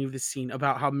at the beginning of this scene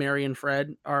about how Mary and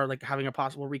Fred are like having a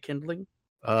possible rekindling?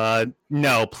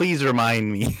 No, please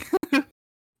remind me.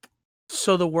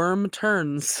 So the worm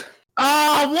turns.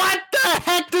 Oh, what the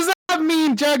heck does that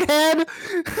mean, Jughead?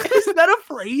 Is that a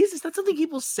phrase? Is that something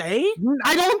people say?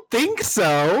 I don't think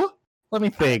so. Let me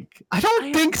think. I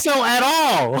don't think so at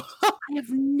all. I have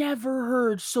never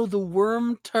heard so the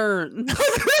worm turns.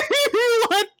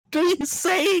 What are you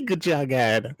saying,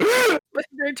 Jughead? But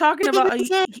they're talking about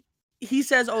he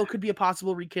says, oh, it could be a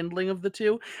possible rekindling of the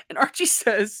two. And Archie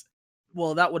says,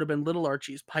 well, that would have been little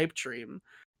Archie's pipe dream.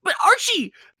 But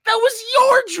Archie, that was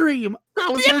your dream.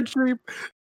 That was your dream.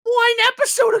 1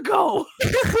 episode ago.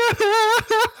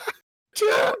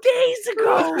 2 days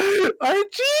ago.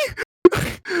 Archie,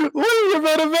 what are your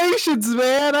motivations,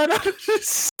 man? I don't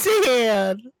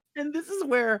understand. And this is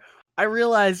where I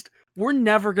realized we're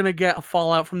never going to get a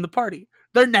fallout from the party.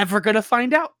 They're never going to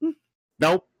find out.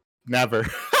 Nope, never.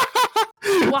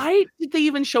 Why did they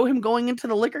even show him going into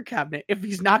the liquor cabinet if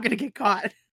he's not going to get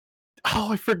caught?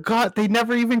 Oh, I forgot. They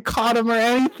never even caught him or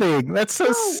anything. That's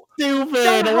so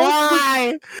stupid.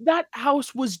 Why? That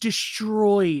house was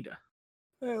destroyed.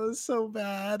 That was so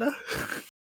bad.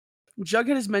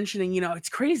 Jughead is mentioning, you know, it's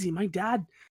crazy. My dad,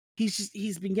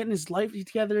 he's been getting his life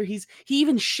together. He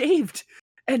even shaved.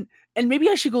 And maybe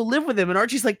I should go live with him. And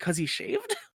Archie's like, 'cause he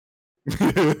shaved?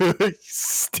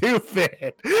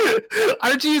 Stupid.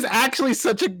 Archie is actually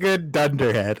such a good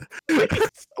dunderhead.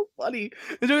 It's so funny.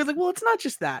 And Joey's like, well, it's not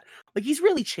just that. Like, he's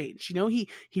really changed. You know, he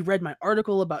read my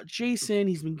article about Jason.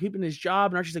 He's been keeping his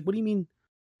job. And Archie's like, what do you mean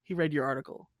he read your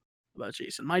article about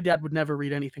Jason? My dad would never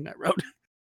read anything I wrote.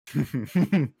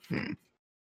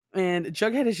 And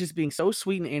Jughead is just being so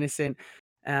sweet and innocent.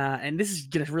 And this is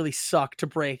gonna really suck to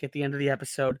break at the end of the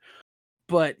episode.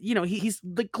 But, you know, he's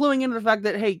like cluing into the fact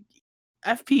that, hey,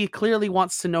 FP clearly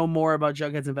wants to know more about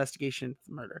Jughead's investigation into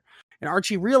the murder. And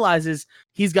Archie realizes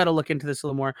he's got to look into this a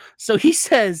little more. So he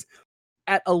says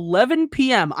at 11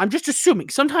 p.m., I'm just assuming,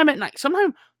 sometime at night,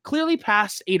 sometime clearly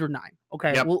past 8 or 9.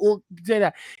 Okay, yep. We'll say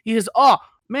that. He says, oh,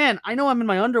 man, I know I'm in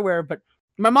my underwear, but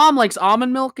my mom likes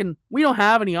almond milk, and we don't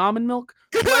have any almond milk.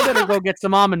 So I better go get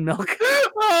some almond milk. Oh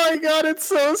my god, it's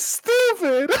so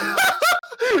stupid.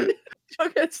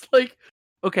 Jughead's like,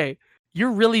 okay,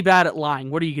 you're really bad at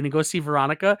lying. What are you going to go see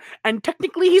Veronica? And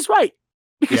technically he's right,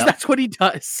 because that's what he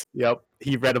does. Yep,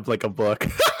 he read him like a book.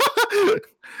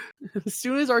 As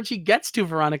soon as Archie gets to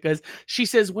Veronica's, she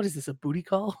says, what is this, a booty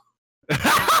call?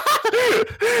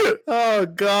 Oh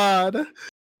god.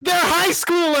 They're high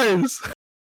schoolers!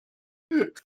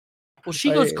 Well,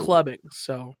 she goes clubbing,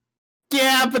 so...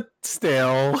 Yeah, but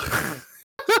still...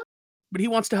 But he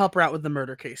wants to help her out with the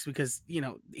murder case because, you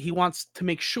know, he wants to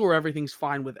make sure everything's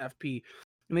fine with FP.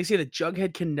 And they say that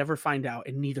Jughead can never find out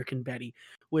and neither can Betty.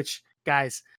 Which,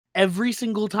 guys, every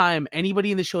single time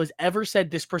anybody in the show has ever said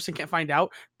this person can't find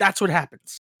out, that's what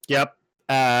happens. Yep.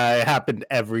 It happened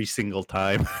every single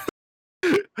time.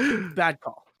 Bad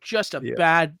call. Just a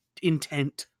bad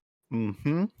intent.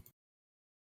 Mm-hmm.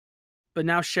 But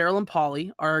now Cheryl and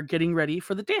Polly are getting ready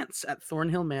for the dance at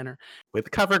Thornhill Manor. With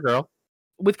CoverGirl.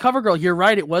 With CoverGirl, you're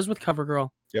right. It was with CoverGirl.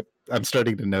 Yep, I'm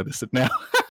starting to notice it now.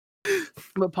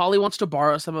 But Polly wants to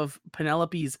borrow some of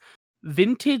Penelope's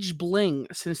vintage bling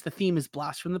since the theme is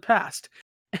Blast from the Past.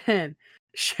 And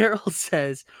Cheryl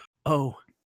says, "Oh,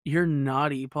 you're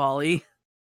naughty, Polly."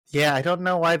 Yeah, I don't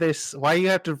know why you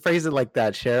have to phrase it like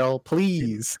that, Cheryl.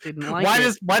 Please. Didn't like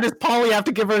it. Why does Polly have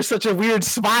to give her such a weird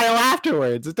smile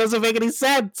afterwards? It doesn't make any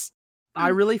sense. I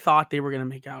really thought they were going to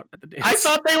make out at the dance. I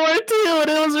thought they were too, and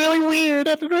it was really weird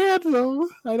at the random.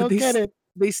 I don't get it.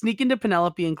 They sneak into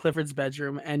Penelope and Clifford's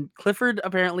bedroom, and Clifford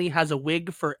apparently has a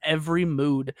wig for every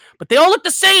mood, but they all look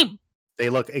the same. They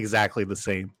look exactly the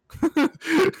same.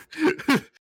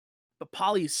 But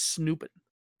Polly is snooping.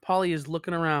 Polly is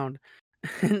looking around.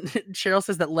 And Cheryl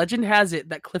says that legend has it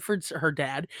that Clifford's her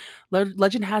dad.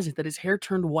 Legend has it that his hair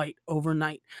turned white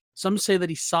overnight. Some say that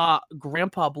he saw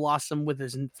Grandpa blossom with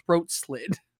his throat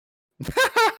slit.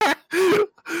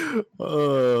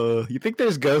 You think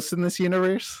there's ghosts in this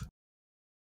universe?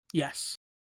 Yes.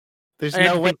 There's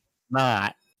no way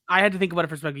not. I had to think about it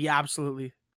for a second. Yeah,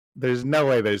 absolutely. There's no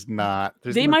way there's not.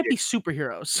 They might be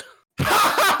superheroes.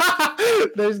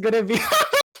 There's gonna be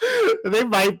they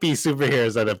might be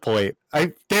superheroes at a point.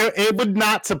 It would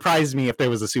not surprise me if there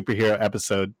was a superhero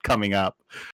episode coming up.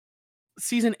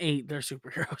 Season 8, they're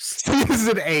superheroes.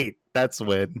 Season 8, that's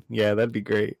when. Yeah, that'd be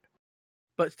great.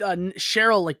 But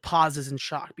Cheryl like pauses in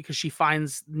shock because she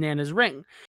finds Nana's ring,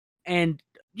 and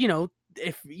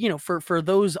if for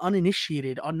those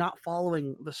uninitiated on not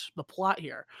following the plot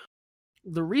here,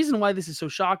 the reason why this is so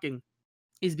shocking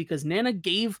is because Nana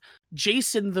gave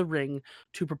Jason the ring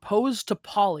to propose to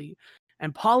Polly,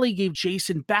 and Polly gave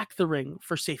Jason back the ring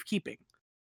for safekeeping.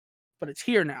 But it's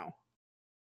here now.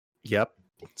 Yep.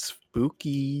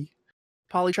 Spooky.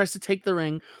 Polly tries to take the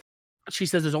ring. She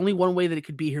says there's only one way that it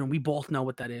could be here, and we both know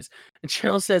what that is. And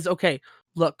Cheryl says, okay,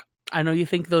 look, I know you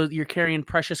think you're carrying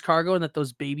precious cargo and that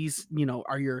those babies,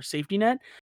 are your safety net.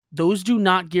 Those do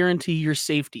not guarantee your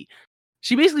safety.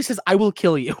 She basically says, I will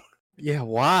kill you. Yeah,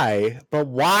 why? But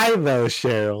why though,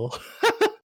 Cheryl?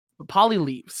 But Polly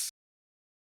leaves.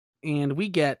 And we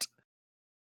get...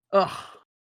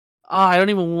 I don't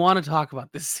even want to talk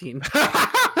about this scene.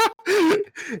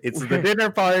 It's the dinner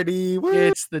party. Woo!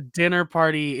 It's the dinner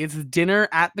party. It's dinner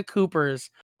at the Coopers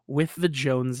with the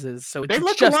Joneses. So they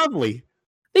look lovely.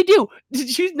 They do.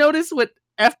 Did you notice what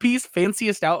FP's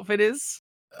fanciest outfit is?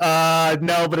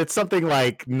 No, but it's something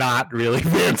like not really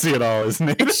fancy at all, isn't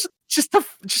it? It's just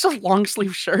a long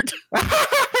sleeve shirt.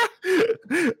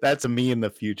 That's me in the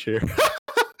future.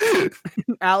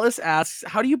 Alice asks,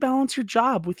 how do you balance your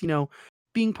job with,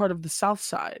 being part of the South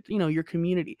Side, your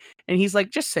community? And he's like,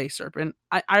 just say Serpent.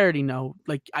 I already know.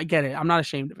 Like, I get it. I'm not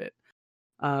ashamed of it.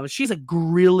 But she's like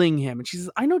grilling him. And she says,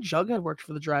 I know Jughead worked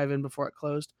for the drive-in before it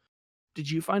closed. Did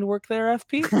you find work there,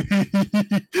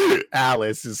 FP?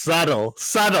 Alice is subtle.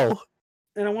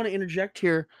 And I want to interject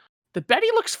here that Betty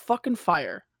looks fucking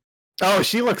fire. Oh,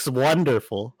 she looks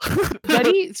wonderful.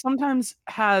 Betty sometimes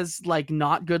has like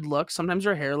not good looks. Sometimes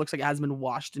her hair looks like it hasn't been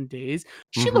washed in days.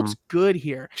 She looks good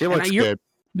here. She looks good.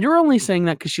 You're only saying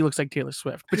that because she looks like Taylor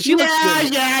Swift. But she looks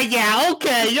good. Yeah.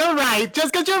 Okay, you're right.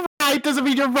 Just because you're right doesn't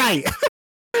mean you're right.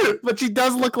 But she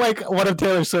does look like one of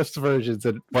Taylor Swift's versions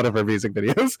in one of her music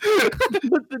videos.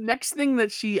 But the next thing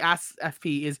that she asks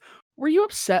FP is, were you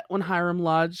upset when Hiram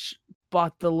Lodge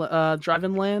bought the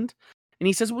drive-in land? And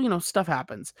he says, well, stuff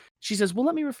happens. She says, well,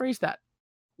 let me rephrase that.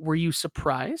 Were you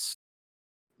surprised?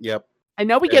 Yep. And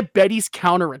now we get Betty's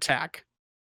counterattack.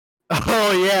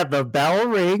 Oh, yeah. The bell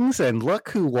rings, and look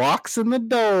who walks in the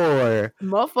door.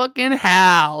 Motherfucking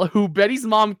Hal, who Betty's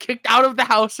mom kicked out of the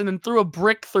house and then threw a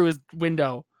brick through his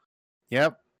window.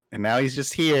 Yep. And now he's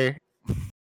just here.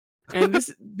 And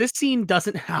this scene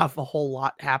doesn't have a whole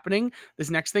lot happening,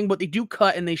 this next thing, but they do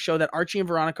cut and they show that Archie and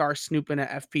Veronica are snooping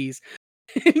at FP's.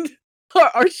 And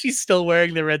Archie's still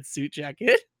wearing the red suit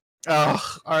jacket.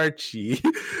 Oh, Archie.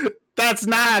 That's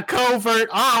not a covert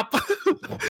op.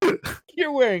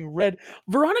 You're wearing red.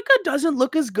 Veronica doesn't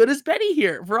look as good as Betty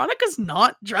here. Veronica's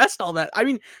not dressed all that. I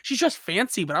mean, she's just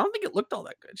fancy, but I don't think it looked all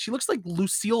that good. She looks like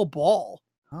Lucille Ball.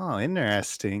 Oh,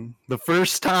 interesting. The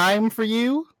first time for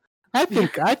you? I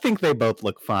think they both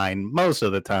look fine most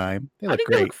of the time. They look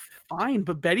great. They look fine,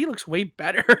 but Betty looks way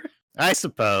better. I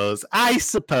suppose.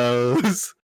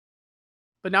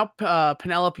 But now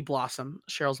Penelope Blossom,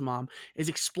 Cheryl's mom, is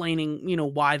explaining,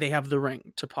 why they have the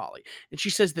ring to Polly. And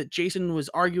she says that Jason was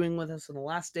arguing with us on the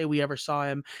last day we ever saw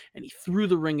him, and he threw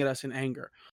the ring at us in anger.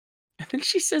 And then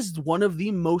she says one of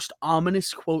the most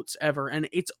ominous quotes ever, and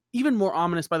it's even more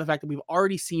ominous by the fact that we've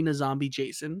already seen a zombie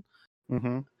Jason.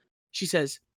 Mm-hmm. She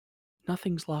says,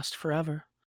 nothing's lost forever.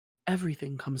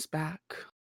 Everything comes back.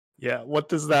 Yeah, what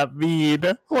does that mean?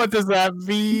 What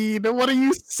are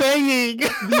you saying?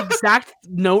 The exact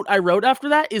note I wrote after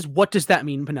that is, what does that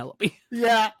mean, Penelope?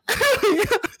 Yeah.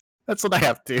 That's what I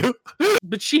have to.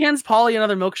 But she hands Polly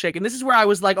another milkshake, and this is where I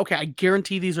was like, okay, I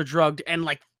guarantee these are drugged, and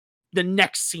like the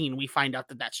next scene we find out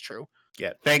that that's true.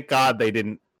 Yeah, thank God they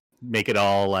didn't make it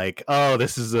all like, oh,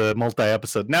 this is a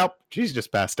multi-episode. Nope, she's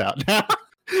just passed out now.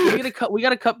 we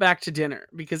gotta cut back to dinner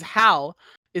because Hal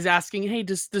is asking, hey,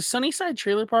 does Sunnyside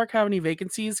Trailer Park have any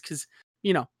vacancies? Because,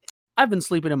 I I've been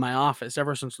sleeping in my office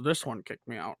ever since this one kicked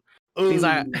me out. He's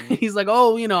like, Ooh. he's like,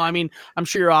 oh, I mean, I'm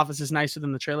sure your office is nicer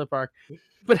than the trailer park.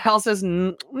 But Hal says,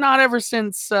 not ever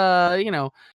since,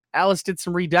 Alice did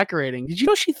some redecorating. Did you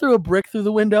know she threw a brick through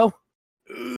the window?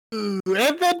 And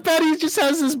then Betty just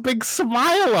has this big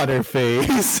smile on her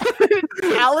face.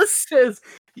 Alice says,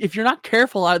 if you're not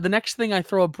careful, the next thing I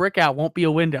throw a brick at won't be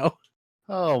a window.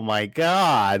 Oh my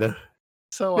god.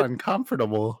 So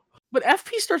uncomfortable. But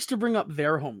FP starts to bring up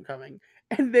their homecoming,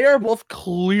 and they are both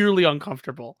clearly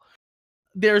uncomfortable.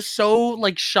 They're so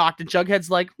shocked, and Jughead's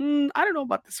like, I don't know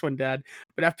about this one, Dad.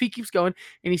 But FP keeps going,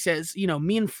 and he says,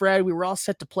 me and Fred, we were all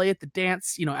set to play at the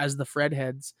dance, as the Fred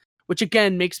heads, which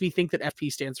again makes me think that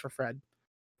FP stands for Fred.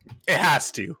 It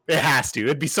has to.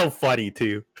 It'd be so funny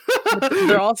too.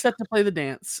 They're all set to play the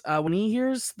dance when he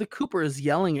hears the Coopers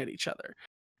yelling at each other,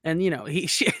 and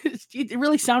it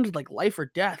really sounded like life or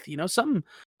death. Something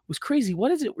was crazy.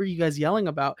 What is it were you guys yelling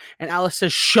about? And Alice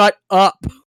says, shut up.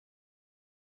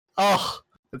 Oh,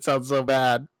 that sounds so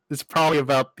bad. It's probably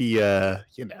about the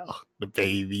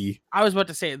baby. I was about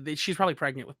to say that she's probably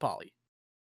pregnant with Polly.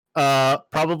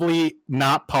 Probably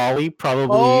not Polly,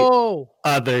 probably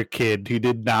other kid who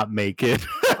did not make it.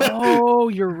 Oh,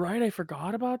 you're right. I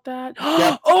forgot about that.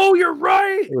 Yep. Oh, you're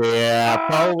right. Yeah,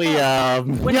 probably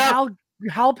when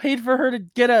Hal paid for her to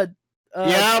get an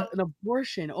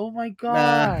abortion. Oh my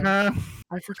god.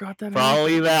 I forgot that.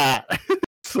 Probably that.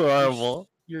 It's horrible.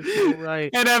 You're so right.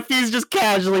 And FP's just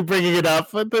casually bringing it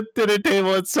up at the dinner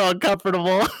table. It's so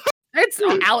uncomfortable. It's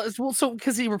not Alice. Well, so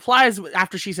because he replies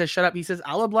after she says shut up, he says,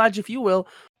 I'll oblige if you will,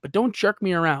 but don't jerk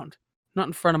me around. Not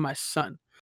in front of my son.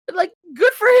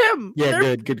 Good for him.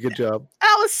 Yeah, good job.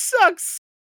 Alice sucks.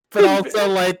 But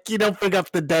also, you don't bring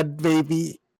up the dead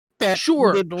baby.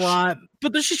 Sure.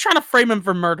 But then she's trying to frame him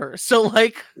for murder. So,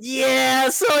 yeah,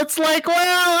 so it's well,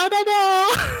 I don't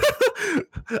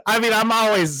know. I mean, I'm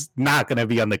always not going to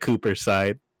be on the Cooper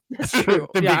side. That's true.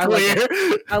 To be clear.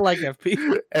 I like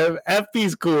FP.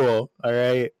 FP's cool, all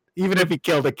right? Even if he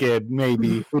killed a kid,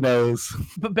 maybe. Who knows?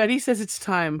 But Betty says it's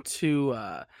time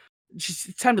to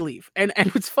it's time to leave. And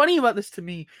what's funny about this to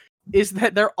me is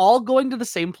that they're all going to the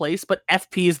same place, but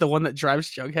FP is the one that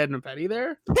drives Jughead and Betty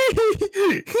there.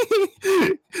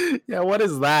 Yeah, what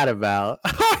is that about?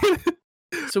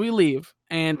 So we leave,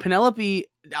 and Penelope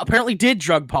apparently did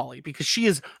drug Polly because she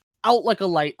is out like a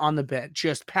light on the bed,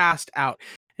 just passed out.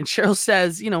 And Cheryl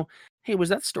says, hey, was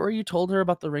that story you told her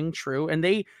about the ring true? And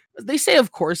they say,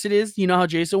 of course it is. You know how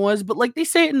Jason was, but they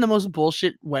say it in the most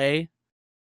bullshit way.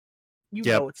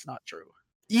 Know it's not true.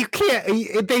 You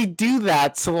can't. They do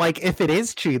that, so if it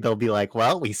is true, they'll be like,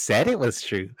 "Well, we said it was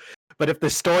true." But if the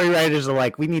story writers are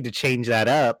like, "We need to change that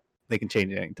up," they can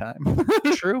change it anytime.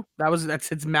 True.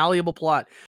 That's its malleable plot.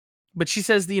 But she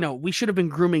says, we should have been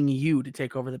grooming you to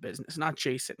take over the business, not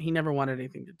Jason. He never wanted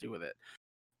anything to do with it.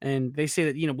 And they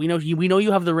say that we know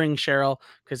you have the ring, Cheryl,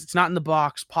 because it's not in the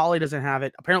box. Polly doesn't have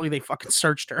it. Apparently, they fucking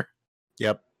searched her.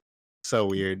 Yep. So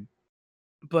weird.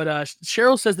 But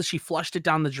Cheryl says that she flushed it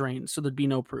down the drain, so there'd be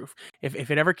no proof.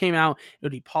 If it ever came out, it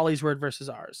would be Polly's word versus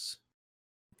ours.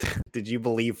 Did you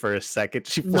believe for a second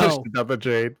she flushed it down the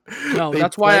drain? No,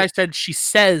 that's why I said she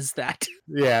says that.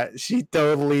 Yeah, they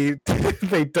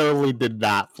totally did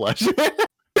not flush it.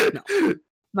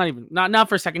 No. Not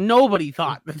for a second. Nobody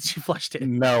thought that she flushed it.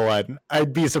 No one.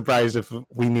 I'd be surprised if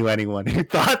we knew anyone who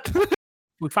thought.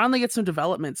 We finally get some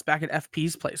developments back at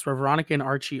FP's place where Veronica and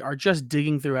Archie are just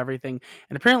digging through everything.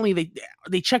 And apparently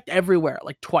they checked everywhere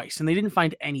twice and they didn't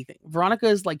find anything. Veronica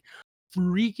is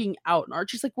freaking out. And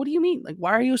Archie's like, what do you mean?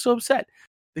 Why are you so upset?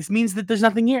 This means that there's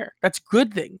nothing here. That's a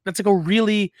good thing. That's a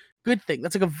really good thing.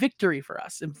 That's a victory for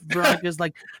us. And Veronica's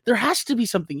like, there has to be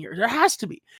something here. There has to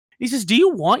be. He says, do you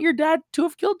want your dad to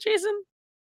have killed Jason?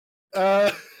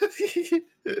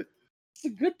 It's a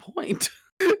good point.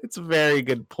 It's a very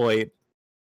good point.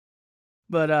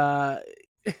 But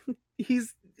he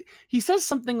says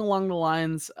something along the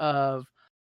lines of,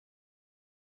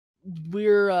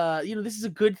 we're this is a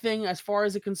good thing as far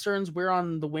as it concerns we're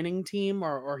on the winning team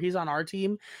or he's on our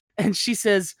team. And she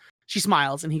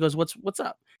smiles and he goes, what's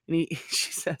up? And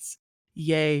she says,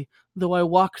 yay, though I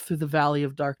walk through the valley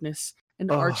of darkness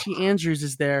and Archie Andrews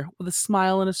is there with a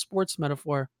smile and a sports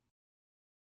metaphor.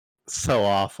 So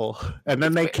awful. And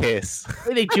then they kiss.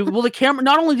 They do. Well, the camera,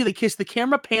 not only do they kiss, the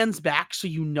camera pans back so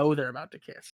they're about to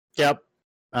kiss. Yep.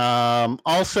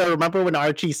 Also, remember when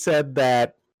Archie said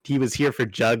that he was here for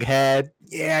Jughead?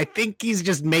 Yeah, I think he's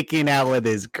just making out with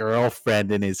his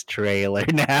girlfriend in his trailer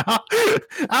now. I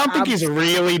don't think he's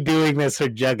really doing this for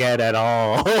Jughead at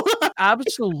all.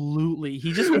 Absolutely.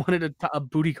 He just wanted a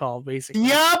booty call, basically.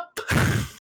 Yep.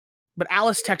 But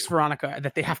Alice texts Veronica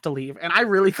that they have to leave, and I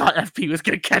really thought FP was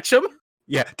gonna catch him.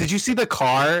 Yeah. Did you see the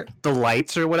car, the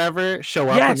lights or whatever, show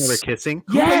up when they were Yes. kissing?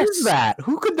 Yes. Who is that?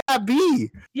 Who could that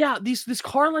be? Yeah, this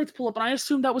car lights pull up, and I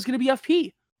assumed that was gonna be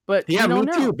FP. But Yeah, we me don't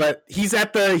know. too. But he's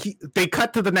at they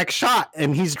cut to the next shot,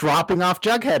 and he's dropping off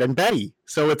Jughead and Betty.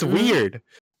 So it's weird.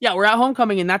 Yeah, we're at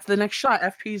homecoming, and that's the next shot.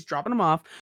 FP's dropping him off,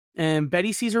 and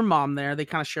Betty sees her mom there. They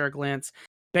kind of share a glance.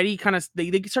 Betty kind of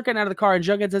they start getting out of the car, and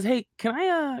Jughead says, "Hey, can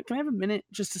I have a minute,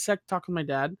 just a sec, to talk with my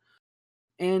dad?"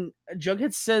 And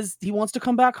Jughead says he wants to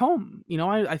come back home. You know,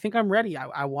 I think I'm ready.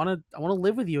 I want to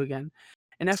live with you again.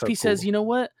 And So FP says, cool. you know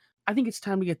what? I think it's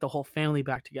time to get the whole family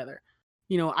back together.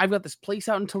 You know, I've got this place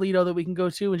out in Toledo that we can go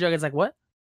to. And Jughead's like, what?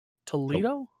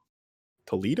 Toledo?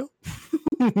 Toledo?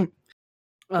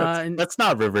 And That's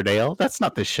not Riverdale. That's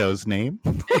not the show's name.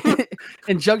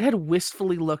 and Jughead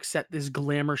wistfully looks at this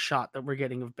glamour shot that we're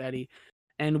getting of Betty.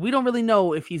 And we don't really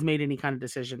know if he's made any kind of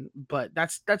decision, but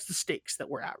that's the stakes that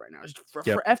we're at right now.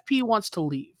 For FP wants to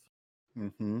leave.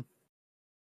 Mm-hmm.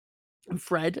 And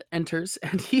Fred enters,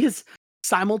 and he is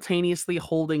simultaneously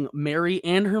holding Mary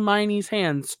and Hermione's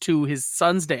hands to his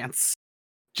son's dance.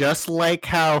 Just like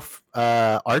how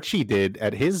Archie did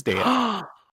at his dance.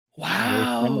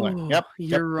 Wow. Yep.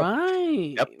 You're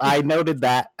right. Yep. I noted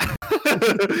that. but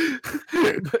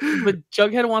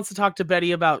Jughead wants to talk to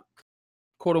Betty about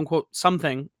quote unquote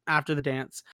something after the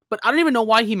dance. But I don't even know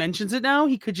why he mentions it now.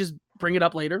 He could just bring it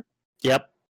up later. Yep.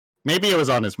 Maybe it was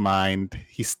on his mind.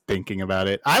 He's thinking about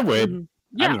it. I would. Mm-hmm.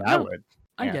 Yeah, I would.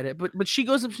 I get it. But she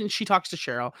goes up and she talks to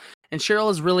Cheryl, and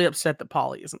Cheryl is really upset that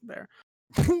Polly isn't there.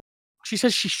 She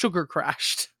says she sugar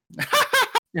crashed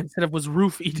instead of was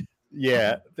roofied.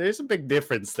 Yeah, there's a big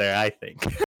difference there, I think.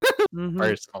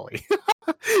 Personally.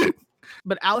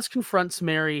 But Alice confronts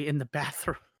Mary in the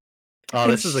bathroom. Oh,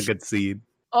 this is a good scene.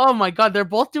 Oh my god, they're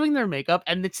both doing their makeup,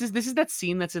 and this is that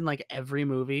scene that's in like every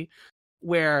movie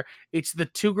where it's the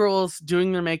two girls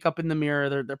doing their makeup in the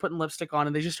mirror, they're putting lipstick on,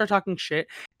 and they just start talking shit.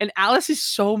 And Alice is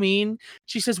so mean.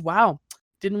 She says, "Wow,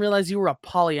 didn't realize you were a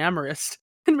polyamorous."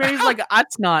 And Mary's like,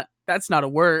 "That's not a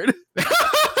word."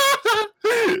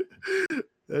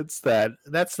 That's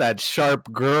that sharp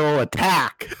girl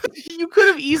attack. You could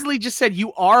have easily just said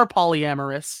you are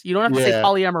polyamorous. You don't have to say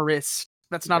polyamorous.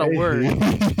 That's not a word.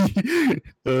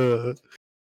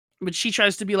 But she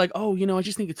tries to be like, "Oh, you know, I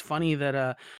just think it's funny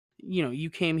that you know, you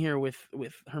came here with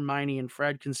Hermione and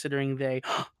Fred, considering they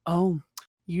oh,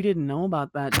 you didn't know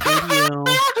about that, did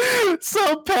you?"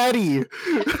 So petty.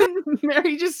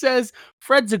 Mary just says,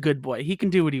 "Fred's a good boy. He can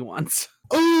do what he wants."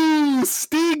 Ooh,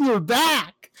 Sting, you're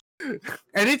back.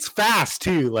 And it's fast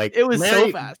too. Like it was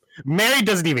so fast. Mary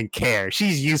doesn't even care.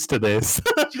 She's used to this.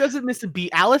 She doesn't miss a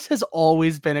beat. Alice has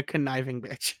always been a conniving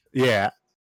bitch. Yeah.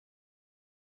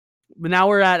 But now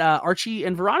we're at Archie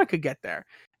and Veronica get there,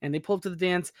 and they pull up to the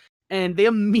dance, and they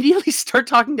immediately start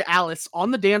talking to Alice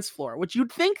on the dance floor, which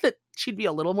you'd think that she'd be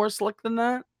a little more slick than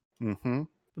that. Mm-hmm.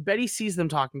 But Betty sees them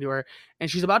talking to her,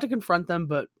 and she's about to confront them,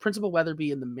 but Principal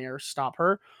Weatherby and the mayor stop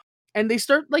her, and they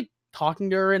start like talking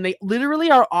to her, and they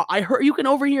literally are, I heard, you can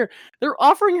overhear, they're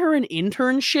offering her an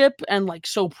internship and like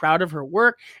so proud of her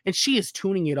work, and she is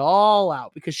tuning it all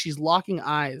out because she's locking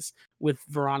eyes with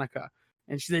Veronica,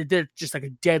 and they're just like a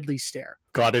deadly stare.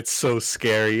 God, it's so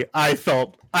scary. I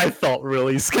felt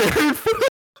really scared. Betty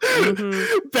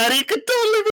could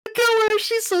totally kill her.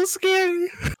 She's so scary.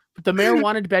 But the mayor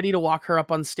wanted Betty to walk her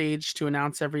up on stage to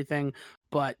announce everything.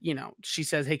 But, you know, she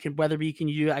says, "Hey, Weatherby, can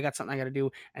you do? I got something I got to do."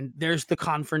 And there's the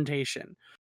confrontation.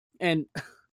 And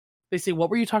they say, "What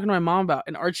were you talking to my mom about?"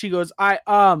 And Archie goes, I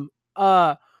was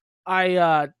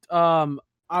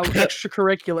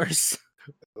extracurriculars.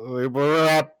 We were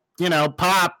up, you know,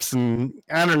 pops and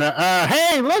I don't know.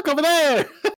 Hey, look over there.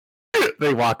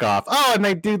 They walk off. Oh, and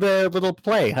they do the little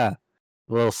play, huh?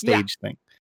 The little stage thing.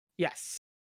 Yes.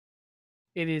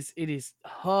 It is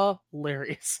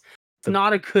hilarious. It's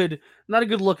not a good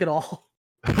look at all.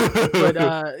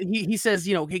 But he says,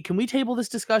 you know, "Hey, can we table this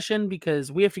discussion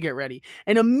because we have to get ready?"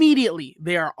 And immediately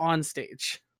they are on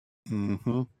stage.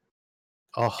 Mm-hmm.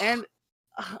 Oh. And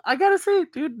I gotta say,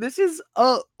 dude, this is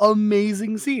a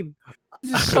amazing scene.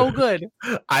 This is so good.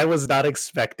 I was not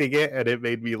expecting it, and it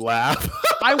made me laugh.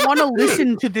 I want to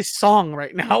listen to this song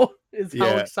right now. Is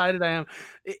how excited I am.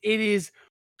 It is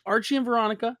Archie and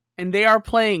Veronica, and they are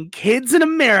playing "Kids in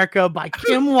America" by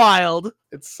Kim Wilde.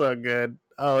 It's so good.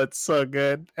 Oh, it's so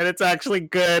good. And it's actually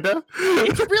good.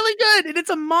 It's really good. And it's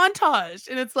a montage.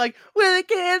 And it's like, "We're the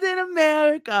kids in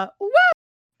America." Woo!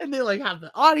 and they like have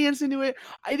the audience into it.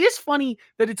 It is funny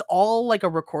that it's all like a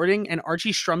recording, and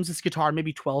Archie strums his guitar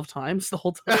maybe 12 times the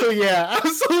whole time. Oh yeah,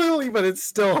 absolutely, but it's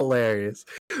still hilarious.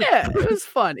 Yeah, it was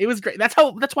fun. It was great. That's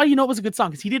why you know it was a good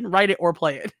song, because he didn't write it or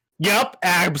play it. Yep,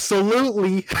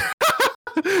 absolutely.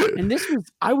 And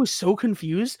I was so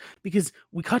confused because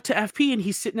we cut to FP and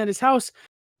he's sitting at his house,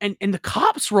 and the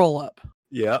cops roll up.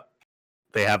 Yep.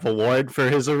 They have a warrant for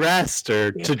his arrest,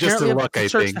 or They to just to apparently have look, to I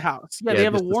search think. the house. Yeah, they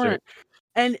have a just to search. warrant.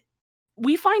 And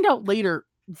we find out later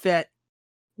that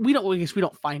I guess we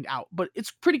don't find out, but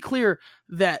it's pretty clear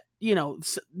that, you know,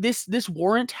 this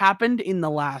warrant happened in the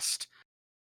last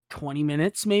 20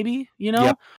 minutes, maybe, you know?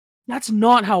 Yep. That's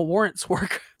not how warrants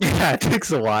work. Yeah, it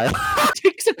takes a while. It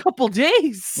takes a couple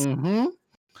days. Mm-hmm.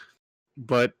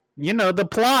 But, you know, the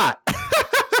plot.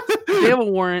 They have a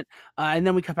warrant, and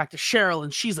then we cut back to Cheryl,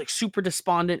 and she's like super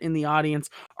despondent in the audience.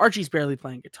 Archie's barely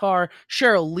playing guitar.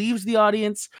 Cheryl leaves the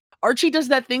audience. Archie does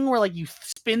that thing where like you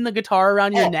spin the guitar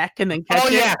around your neck and then catch it. Oh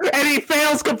yeah, and he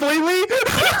fails completely.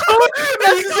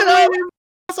 Messes it up.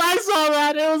 I saw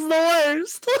that. It was the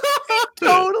worst.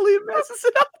 Totally messes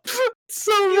it up.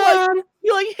 So bad.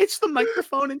 He like hits the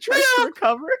microphone and tries to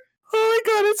recover. Oh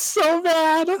my god, it's so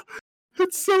bad.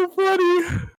 It's so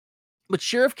funny. But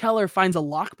Sheriff Keller finds a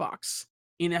lockbox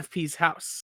in FP's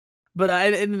house. But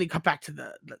and then they cut back to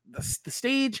the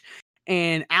stage,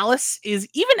 and Alice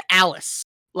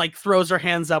like throws her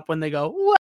hands up when they go,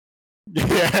 "What?"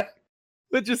 Yeah,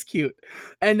 which is cute.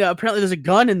 And apparently there's a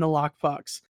gun in the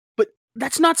lockbox. But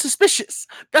that's not suspicious.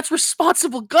 That's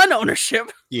responsible gun ownership.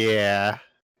 Yeah,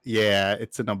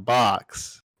 it's in a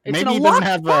box. It's Maybe in a it doesn't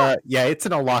have lockbox. it's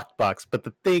in a lockbox. But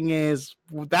the thing is,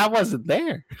 that wasn't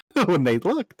there when they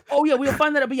looked. Oh yeah, we'll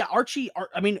find that out. But yeah, Archie.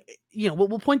 I mean, you know,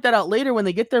 we'll point that out later when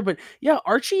they get there. But yeah,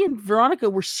 Archie and Veronica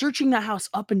were searching that house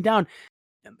up and down,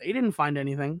 and they didn't find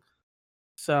anything.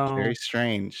 So Very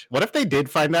strange. What if they did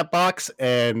find that box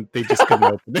and they just couldn't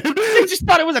open it? They just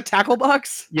thought it was a tackle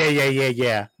box.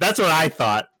 Yeah. That's what I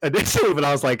thought initially, but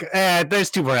I was like,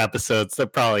 there's 2 more episodes. They're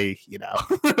probably, you know,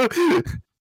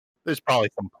 there's probably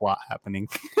some plot happening.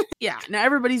 Yeah. Now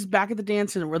everybody's back at the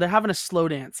dance, and where they're having a slow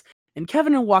dance, and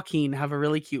Kevin and Joaquin have a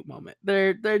really cute moment.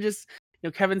 They're just, you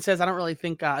know, Kevin says, "I don't really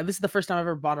think this is the first time I've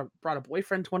ever brought a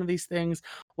boyfriend to one of these things."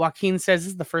 Joaquin says,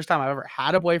 "This is the first time I've ever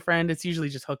had a boyfriend. It's usually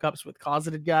just hookups with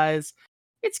closeted guys."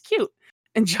 It's cute.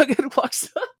 And Jughead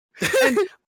walks up, and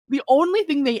the only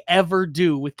thing they ever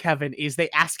do with Kevin is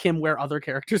they ask him where other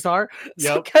characters are.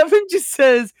 So Yep. Kevin just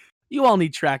says, "You all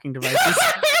need tracking devices."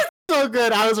 So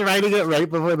good. I was writing it right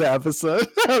before the episode.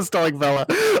 I was telling Bella,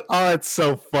 "Oh, it's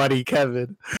so funny,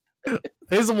 Kevin."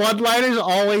 His one-liners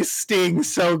always sting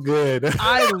so good.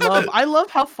 I love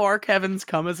how far Kevin's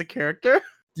come as a character.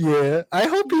 Yeah, I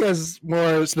hope he has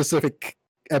more specific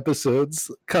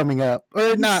episodes coming up,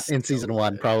 or not in season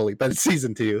 1 probably, but in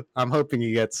season 2. I'm hoping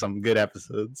you get some good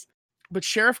episodes. But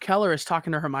Sheriff Keller is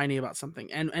talking to Hermione about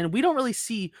something, and we don't really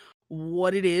see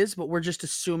what it is, but we're just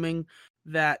assuming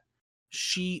that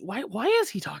why is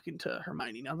he talking to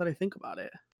Hermione, now that I think about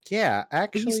it? Yeah,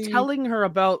 actually, He's telling her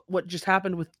about what just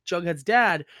happened with Jughead's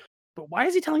dad, but why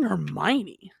is he telling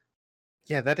Hermione?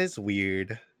 Yeah, that is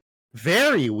weird.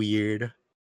 Very weird.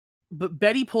 But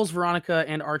Betty pulls Veronica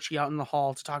and Archie out in the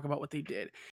hall to talk about what they did.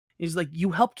 He's like,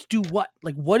 "You helped do what?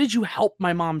 Like, what did you help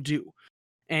my mom do?"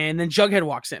 And then Jughead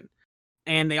walks in,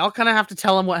 and they all kind of have to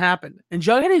tell him what happened. And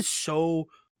Jughead is so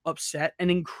upset, and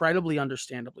incredibly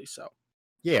understandably so.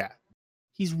 Yeah.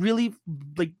 He's really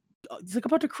he's like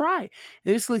about to cry.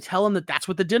 They basically tell him that that's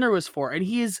what the dinner was for, and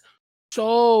he is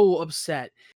so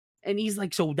upset. And he's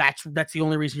like, "So that's the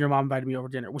only reason your mom invited me over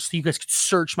dinner, was so you guys could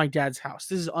search my dad's house.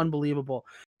 This is unbelievable.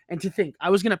 And to think I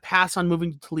was gonna pass on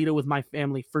moving to Toledo with my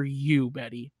family for you,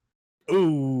 Betty."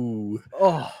 Ooh.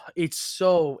 Oh,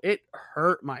 it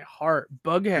hurt my heart.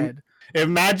 Bughead.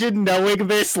 Imagine knowing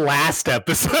this last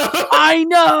episode. I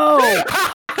know.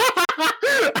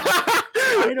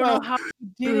 I don't know how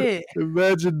he did it.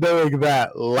 Imagine knowing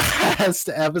that last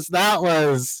episode. That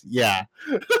was, yeah.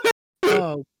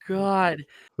 Oh God.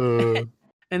 Uh,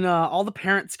 And all the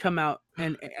parents come out,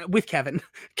 and with Kevin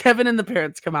and the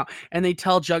parents come out, and they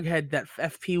tell Jughead that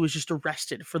FP was just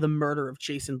arrested for the murder of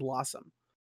Jason Blossom.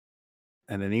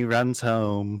 and then he runs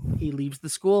home. He leaves the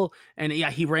school, and yeah,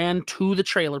 he ran to the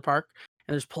trailer park,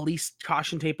 and there's police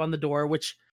caution tape on the door,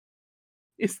 which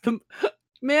is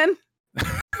man.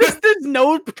 There's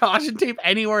no caution tape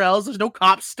anywhere else. There's no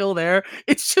cops still there.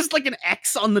 It's just like an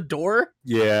X on the door.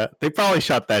 Yeah, they probably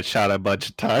shot that shot a bunch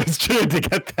of times trying to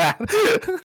get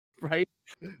that. Right?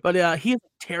 But he's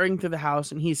tearing through the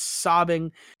house, and he's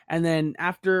sobbing. And then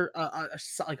after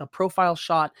like a profile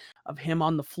shot of him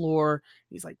on the floor,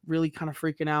 he's like really kind of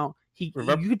freaking out.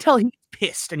 Remember, You could tell he's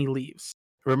pissed and he leaves.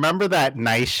 remember that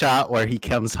nice shot where he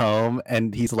comes home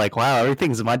and he's like, "Wow,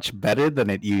 everything's much better than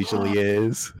it usually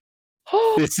is.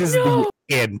 This is No!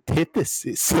 the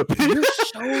antithesis of it." You're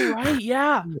so right.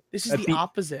 Yeah. This is I the think-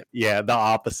 opposite. Yeah, the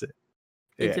opposite.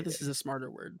 Yeah, Antithesis is a smarter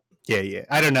word. yeah.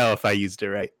 I don't know if I used it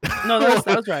right. No, that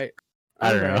was right.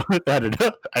 I don't know. I don't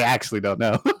know. I actually don't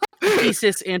know.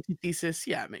 Thesis, antithesis.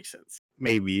 Yeah, it makes sense.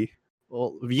 Maybe.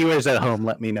 Well, viewers at home,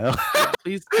 let me know.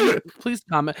 Yeah, please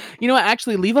comment. You know what?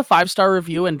 Actually, leave a 5-star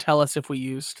review and tell us if we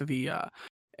used the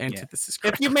antithesis. If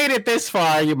Correctly. you made it this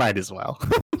far, you might as well.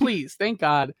 Please, thank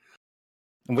God.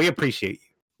 We appreciate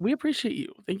We appreciate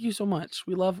you. Thank you so much.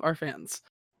 We love our fans.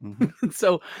 you. Mhm.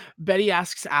 So Betty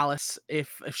asks Alice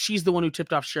if she's the one who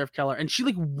tipped off Sheriff Keller, and she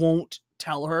like won't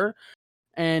tell her.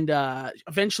 And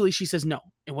eventually she says, "No,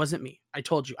 it wasn't me. I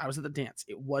told you I was at the dance.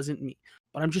 It wasn't me.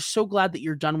 But I'm just so glad that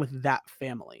you're done with that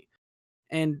family."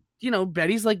 And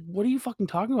Betty's like, "What are you fucking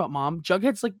talking about, Mom?"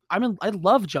 Jughead's like, I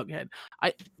love Jughead.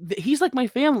 He's like my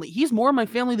family. He's more my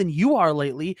family than you are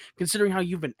lately, considering how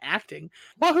you've been acting.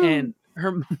 And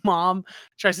her mom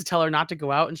tries to tell her not to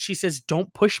go out, and she says,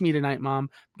 "Don't push me tonight, Mom,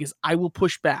 because I will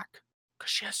push back."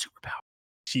 Because she has superpowers.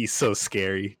 She's so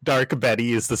scary. Dark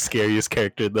Betty is the scariest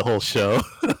character in the whole show.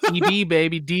 DB,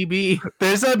 baby, DB.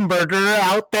 There's a murderer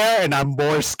out there, and I'm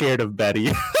more scared of Betty.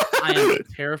 I am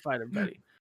terrified of Betty.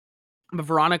 But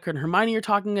Veronica and Hermione are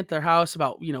talking at their house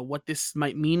about, what this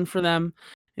might mean for them.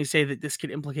 They say that this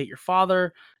could implicate your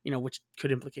father, which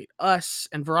could implicate us.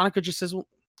 And Veronica just says, "Well,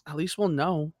 at least we'll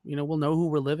know. We'll know who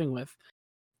we're living with."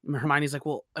 And Hermione's like,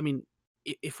 "Well, I mean,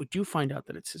 if we do find out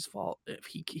that it's his fault, if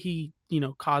he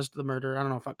caused the murder, I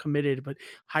don't know if I committed, but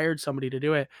hired somebody to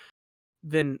do it,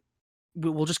 then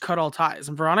we'll just cut all ties."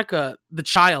 And Veronica, the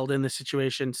child in this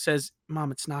situation, says,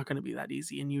 "Mom, it's not going to be that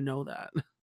easy, and you know that."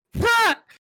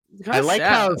 I like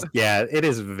how, it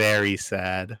is very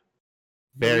sad.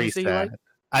 Very say you sad. like?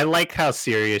 I like how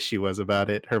serious she was about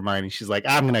it, Hermione. She's like,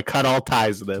 "I'm going to cut all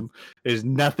ties with him. There's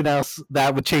nothing else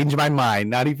that would change my mind,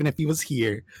 not even if he was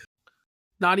here."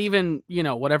 Not even,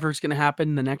 whatever's going to happen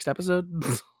in the next episode.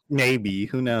 Maybe.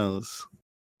 Who knows?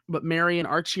 But Mary and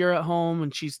Archie are at home,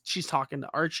 and she's talking to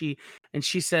Archie, and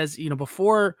she says,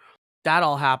 before that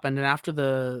all happened, and after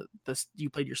the you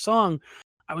played your song,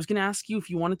 I was going to ask you if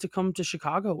you wanted to come to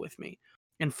Chicago with me.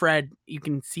 And Fred, you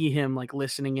can see him like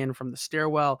listening in from the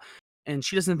stairwell, and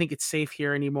she doesn't think it's safe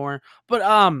here anymore. But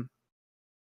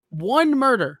one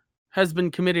murder has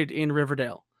been committed in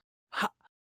Riverdale.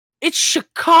 It's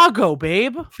Chicago,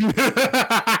 babe. Yeah,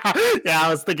 I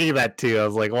was thinking that too. I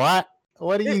was like, what?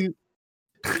 What do you...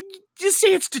 Just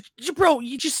say it's bro.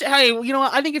 You just say, "Hey, you know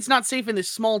what? I think it's not safe in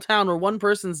this small town where one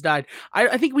person's died.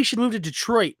 I think we should move to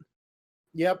Detroit."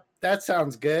 Yep, that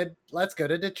sounds good. Let's go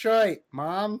to Detroit,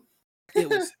 Mom. It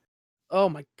was, oh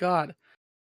my God.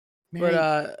 Mary,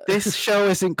 But this show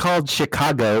isn't called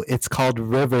Chicago. It's called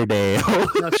Riverdale.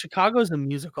 no, Chicago's a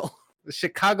musical.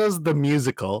 Chicago's the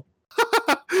musical.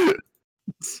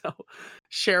 So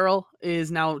Cheryl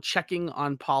is now checking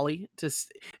on Polly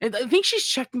and I think she's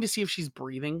checking to see if she's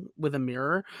breathing with a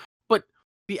mirror, but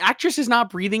the actress is not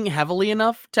breathing heavily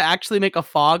enough to actually make a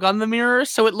fog on the mirror,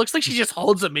 so it looks like she just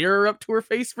holds a mirror up to her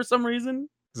face for some reason.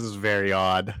 This is very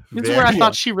odd. This is where I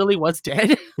thought she really was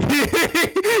dead. Yeah,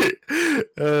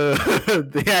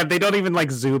 they don't even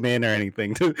like zoom in or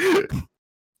anything.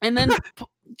 And then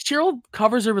Cheryl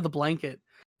covers her with a blanket.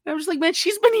 And I'm just like, man,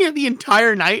 she's been here the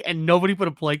entire night and nobody put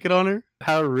a blanket on her.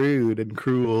 How rude and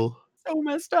cruel. So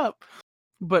messed up.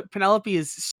 But Penelope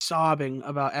is sobbing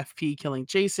about FP killing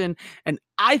Jason, and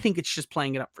I think it's just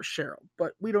playing it up for Cheryl,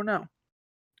 but we don't know.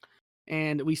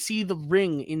 And we see the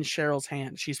ring in Cheryl's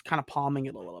hand. She's kind of palming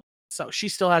it a little. So she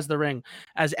still has the ring,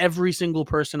 as every single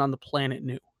person on the planet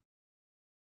knew.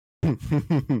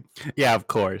 Yeah, of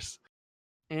course.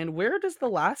 And where does the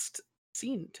last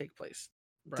scene take place,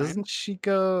 Brian? Doesn't she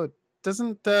go?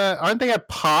 Aren't they at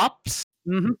Pops?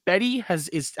 Mm-hmm. Betty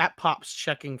is at Pops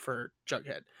checking for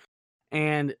Jughead.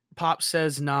 And Pops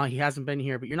says, "Nah, he hasn't been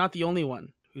here, but you're not the only one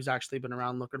who's actually been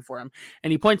around looking for him."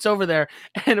 And he points over there,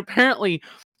 and apparently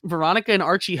Veronica and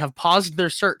Archie have paused their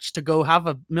search to go have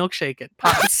a milkshake at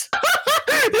Pops.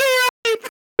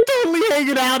 Totally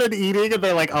hanging out and eating, and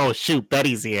they're like, "Oh shoot,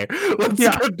 Betty's here. Let's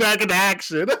get back in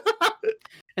action."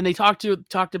 And they talk to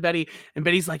Betty, and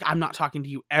Betty's like, "I'm not talking to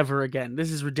you ever again.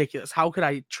 This is ridiculous. How could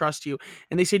I trust you?"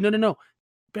 And they say, No,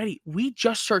 Betty, we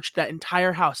just searched that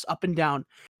entire house up and down,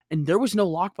 and there was no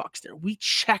lockbox there. We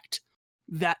checked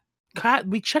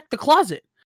we checked the closet.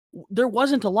 There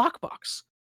wasn't a lockbox.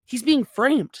 He's being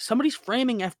framed. Somebody's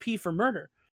framing FP for murder."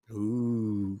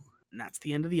 Ooh. And that's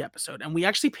the end of the episode. And we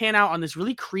actually pan out on this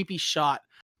really creepy shot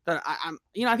that that I'm,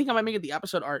 I think I might make it the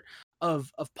episode art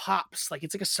of Pops. Like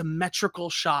it's like a symmetrical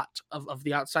shot of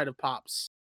the outside of Pops.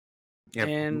 Yep,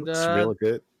 And looks real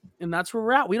good. And that's where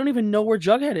we're at. We don't even know where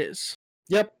Jughead is.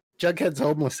 Yep, Jughead's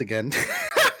homeless again.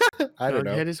 I don't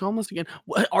know. Jughead is homeless again.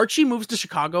 Archie moves to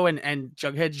Chicago and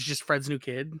Jughead's just Fred's new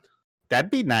kid. That'd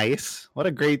be nice. What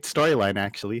a great storyline,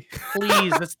 actually.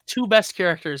 Please, that's two best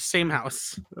characters, same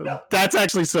house. That's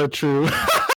actually so true.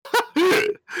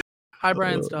 Hi,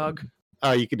 Brian's dog.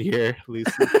 Oh, you could hear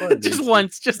Lucy. just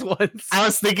once. I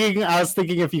was thinking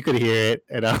if you could hear it,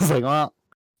 and I was like, well,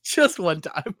 just one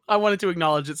time. I wanted to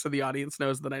acknowledge it so the audience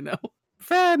knows that I know.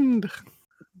 Friend.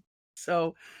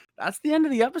 So that's the end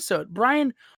of the episode.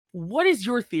 Brian, what is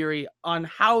your theory on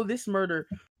how this murder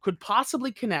could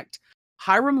possibly connect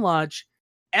Hiram Lodge,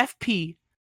 FP,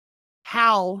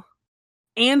 Hal,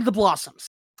 and the Blossoms?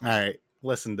 All right,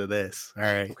 listen to this. All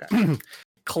right. Okay.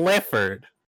 Clifford.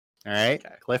 All right.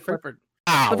 Okay. Clifford.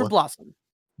 Clifford Blossom.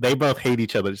 They both hate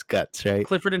each other's guts, right?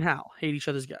 Clifford and Hal hate each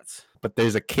other's guts. But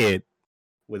there's a kid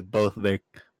with both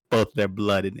their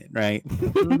blood in it, right?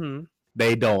 Mm-hmm.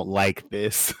 They don't like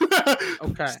this.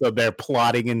 Okay. So they're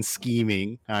plotting and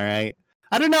scheming. All right.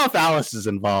 I don't know if Alice is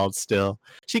involved still.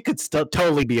 She could still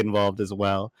totally be involved as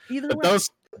well. Either but way.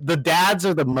 The dads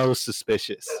are the most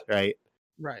suspicious, right?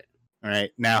 Right. All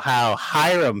right. Now, how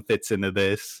Hiram fits into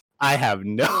this, I have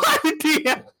no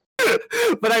idea.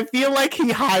 But I feel like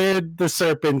he hired the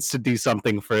Serpents to do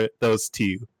something for those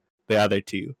two, the other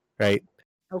two, right?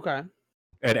 Okay.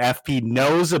 And FP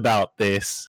knows about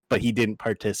this, but he didn't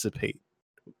participate,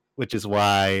 which is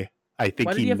why I think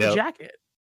Why did he have the jacket?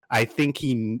 I think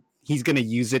he's going to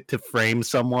use it to frame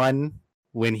someone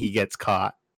when he gets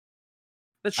caught.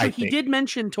 That's true. He did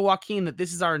mention to Joaquin that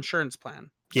this is our insurance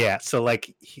plan. Yeah, so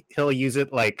like he'll use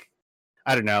it like,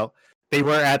 I don't know. They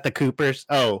were at the Coopers.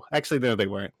 Oh, actually, no, they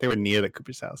weren't. They were near the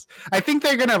Cooper's house. I think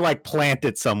they're going to like plant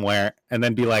it somewhere and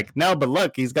then be like, no, but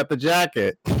look, he's got the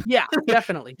jacket. Yeah,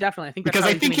 definitely. I think that's because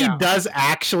I think he does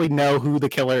actually know who the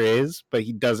killer is, but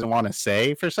he doesn't want to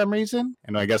say for some reason.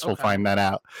 And I guess we'll find that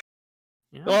out.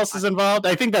 Yeah, who else is involved?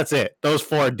 I think that's it. Those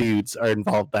 4 dudes are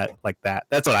involved like that.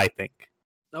 That's what I think.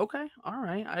 Okay. All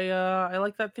right. I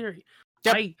like that theory.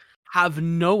 Yep. I have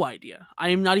no idea. I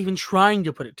am not even trying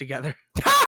to put it together.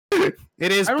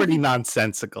 It is pretty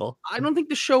nonsensical. I don't think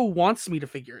the show wants me to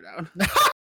figure it out.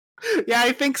 Yeah,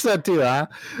 I think so too, huh?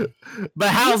 But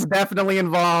Hal's definitely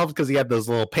involved because he had those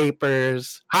little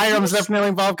papers. Hiram's definitely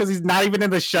involved because he's not even in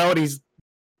the show and he's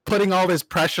putting all this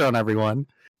pressure on everyone.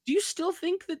 Do you still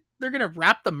think that they're going to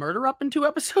wrap the murder up in 2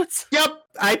 episodes? Yep,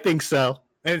 I think so.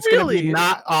 And it's going to be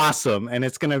not awesome, and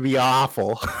it's going to be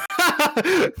awful.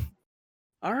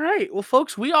 All right. Well,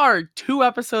 folks, we are 2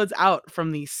 episodes out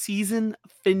from the season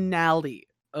finale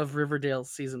of Riverdale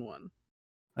season 1.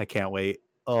 I can't wait.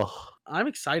 Oh, I'm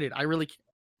excited. I really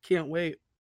can't wait.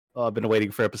 Oh, I've been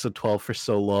waiting for episode 12 for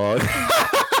so long.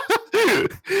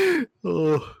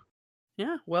 Oh.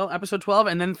 Yeah, well, episode 12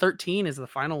 and then 13 is the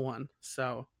final one.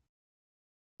 So,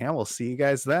 yeah, we'll see you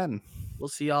guys then. We'll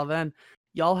see y'all then.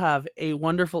 Y'all have a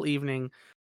wonderful evening.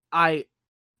 I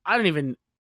don't even.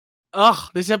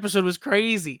 This episode was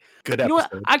crazy. Good episode. You know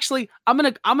what? Actually, I'm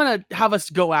gonna have us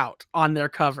go out on their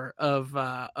cover of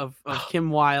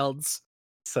Kim Wilde's.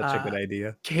 Such a good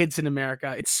idea. Kids in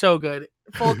America. It's so good,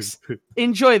 folks.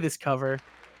 Enjoy this cover.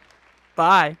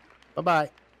 Bye.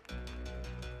 Bye.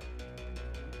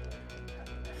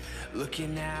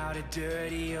 Looking out a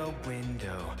dirty old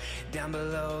window, down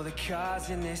below the cars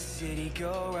in this city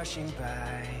go rushing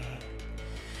by.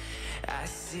 I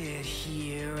sit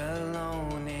here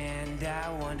alone and I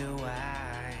wonder why.